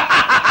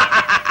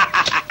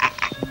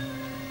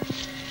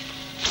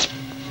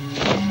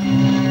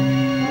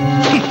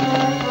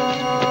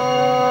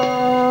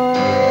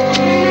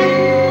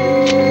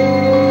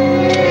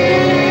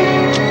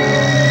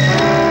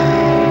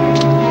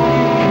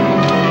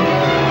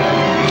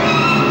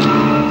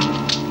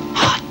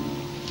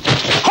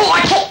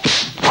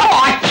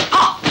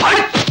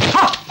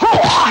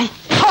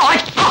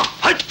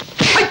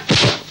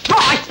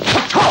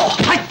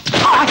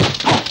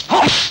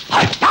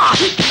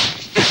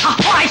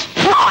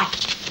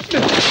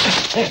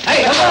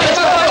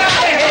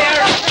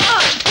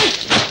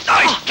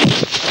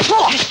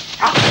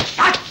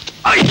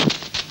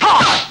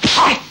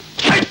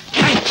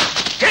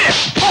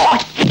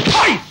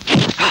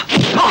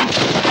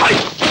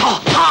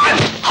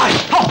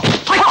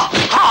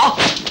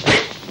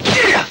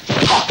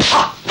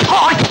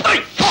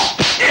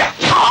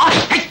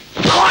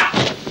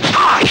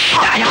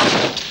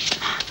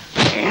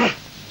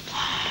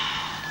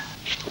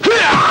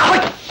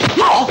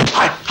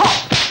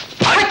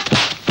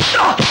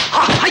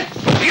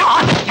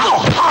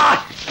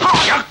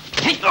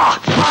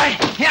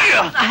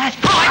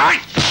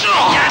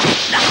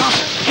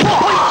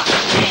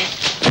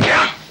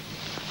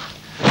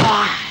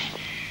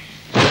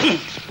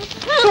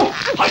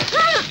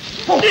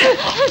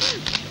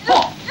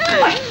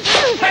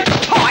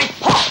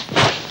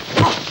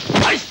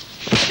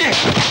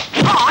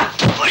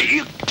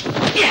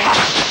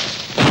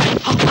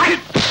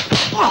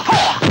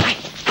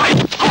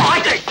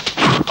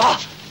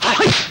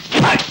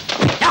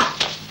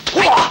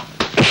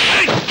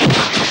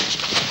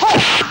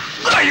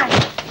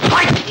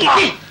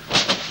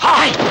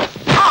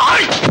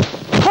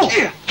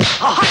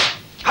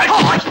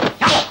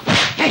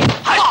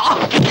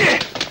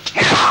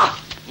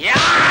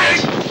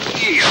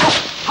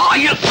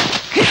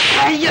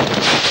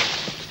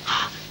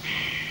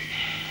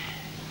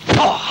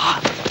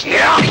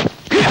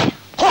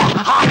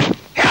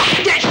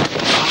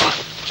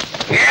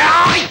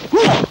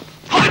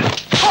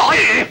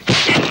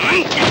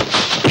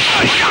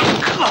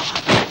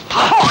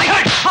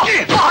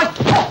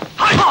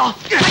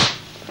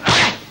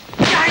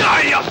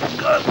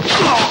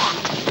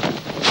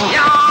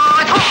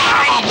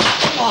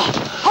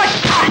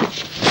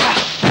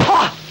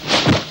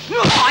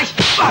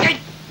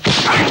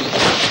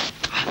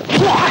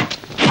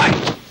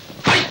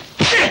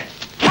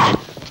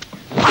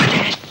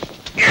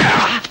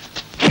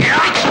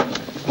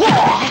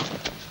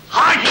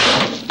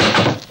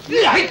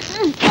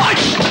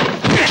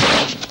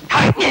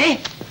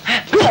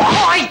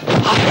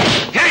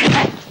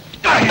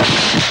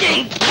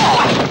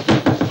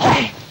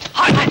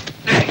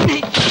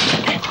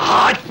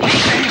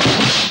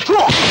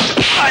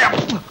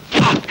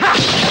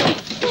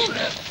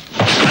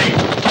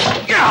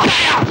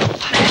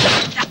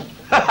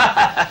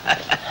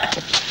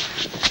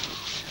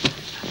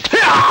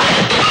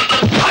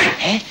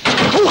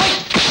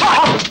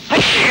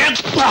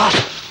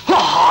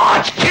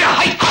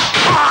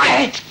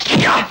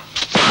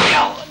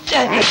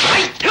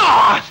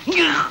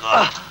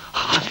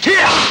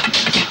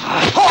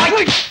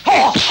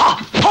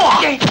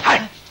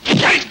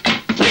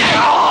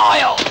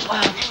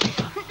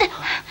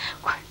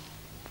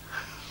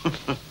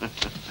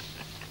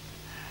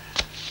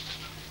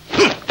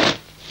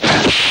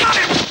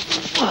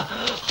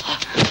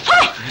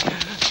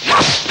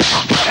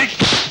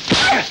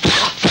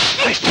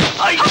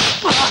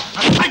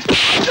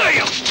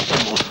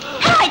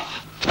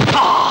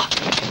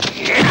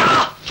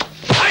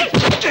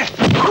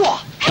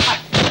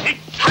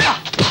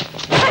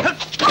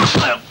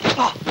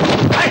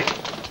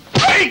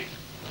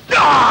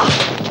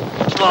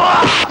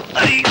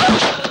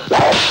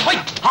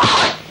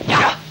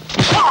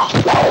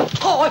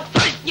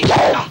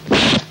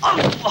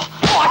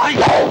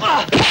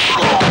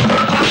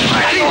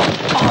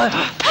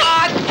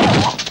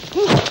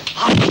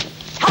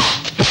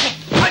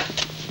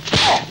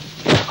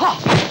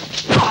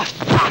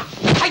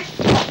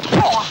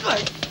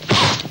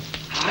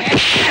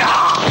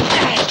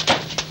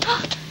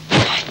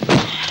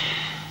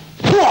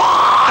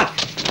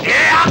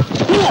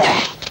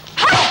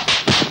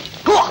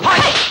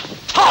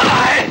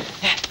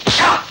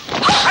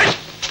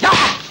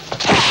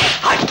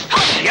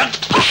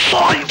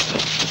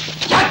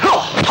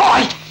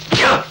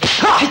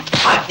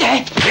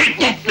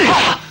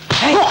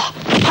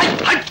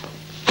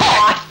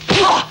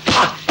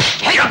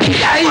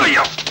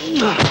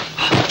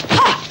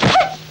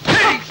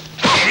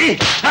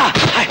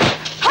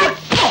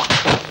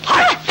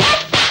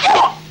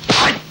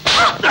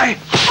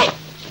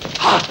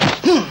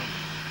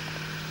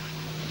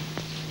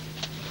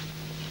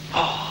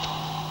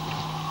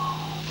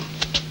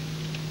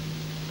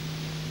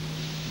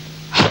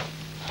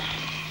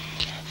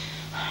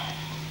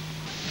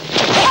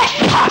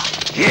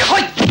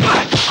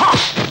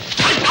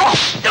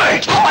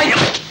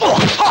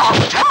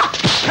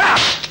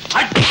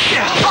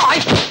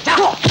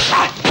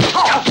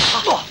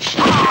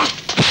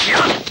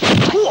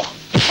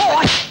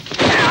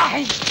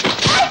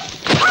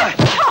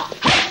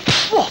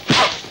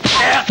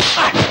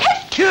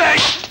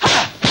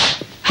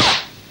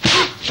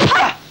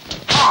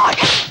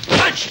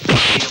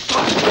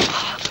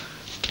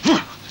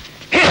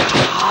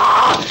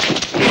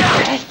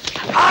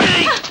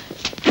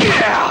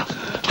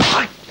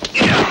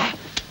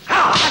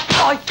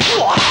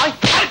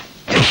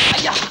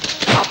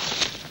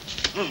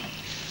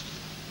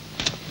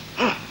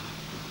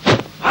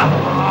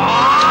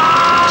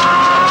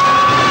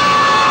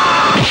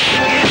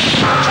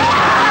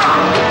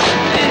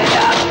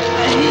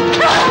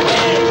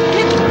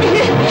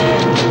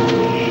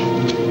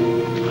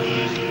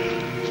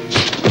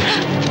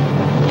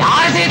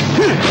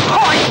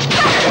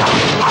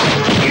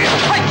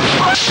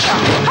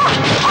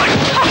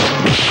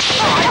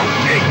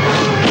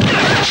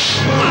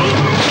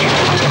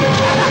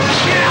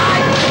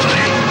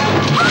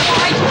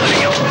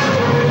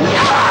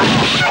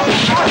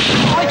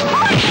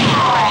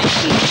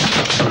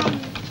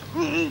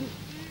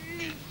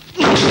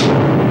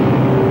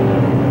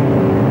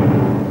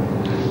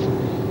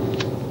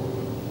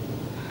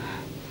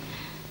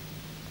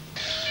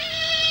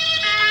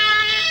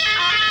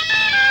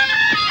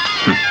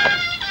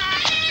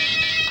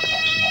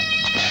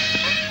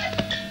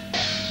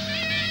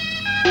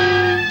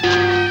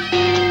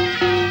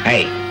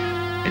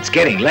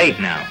 Getting late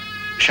now.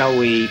 Shall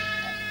we...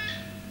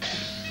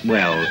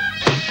 Well...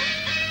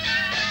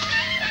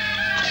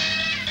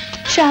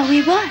 Shall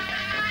we what?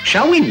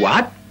 Shall we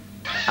what?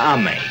 Ah,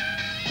 May.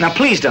 Now,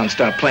 please don't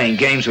start playing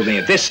games with me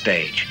at this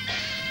stage.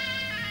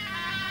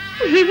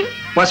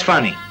 What's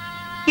funny?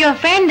 Your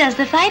friend does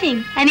the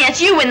fighting, and yet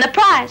you win the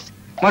prize.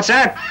 What's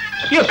that?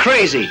 You're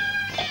crazy.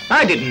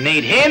 I didn't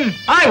need him.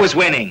 I was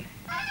winning.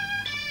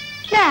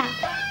 Now,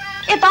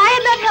 if I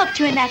had not helped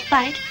you in that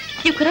fight,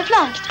 you could have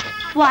lost.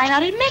 Why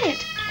not admit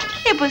it?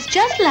 It was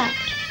just luck.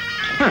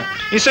 Huh.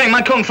 You're saying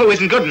my kung fu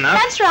isn't good enough?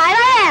 That's right,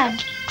 I am.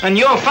 And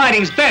your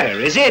fighting's better,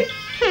 is it?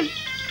 Of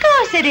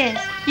course it is.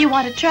 You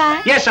want to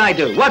try? Yes, I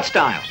do. What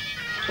style?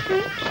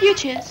 You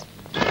choose.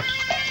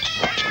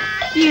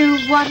 You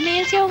want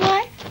me as your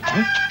wife?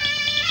 Huh?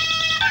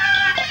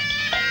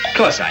 Of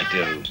course I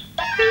do.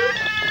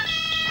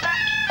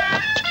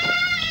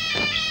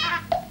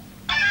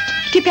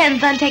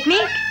 Depends on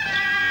technique.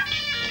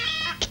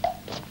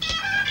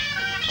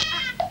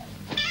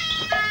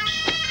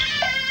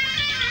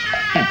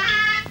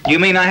 You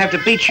mean I have to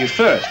beat you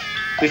first,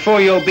 before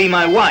you'll be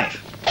my wife?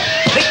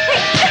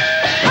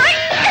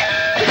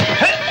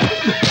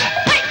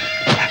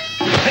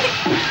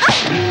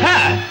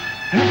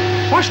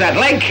 What's that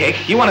leg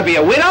kick? You want to be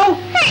a widow?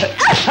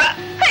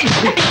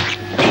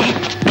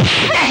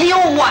 You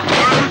what?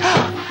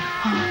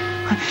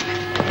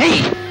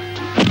 Hey!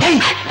 Hey!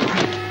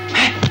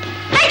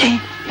 Hey!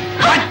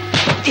 What?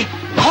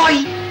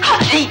 Hoi!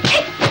 Hey!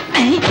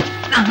 Hey! Hey!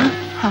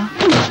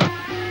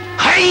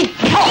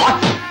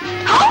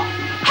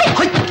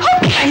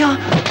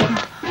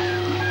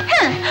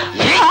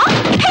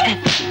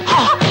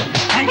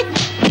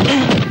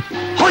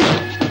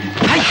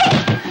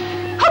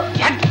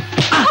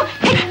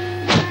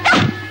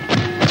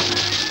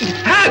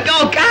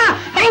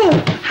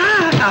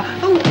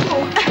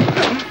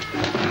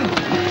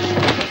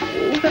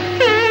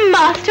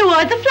 March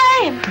toward the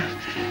flame.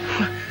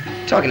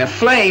 Talking of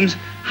flames,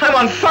 I'm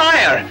on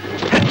fire.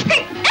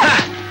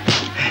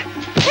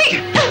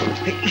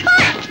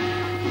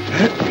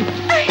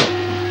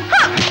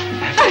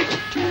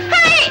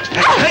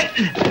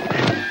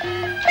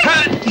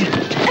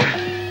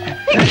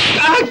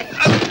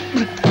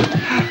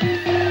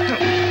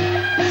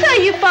 So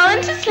you've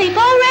fallen to sleep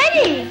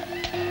already?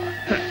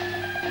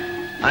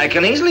 I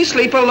can easily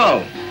sleep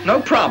alone. No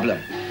problem.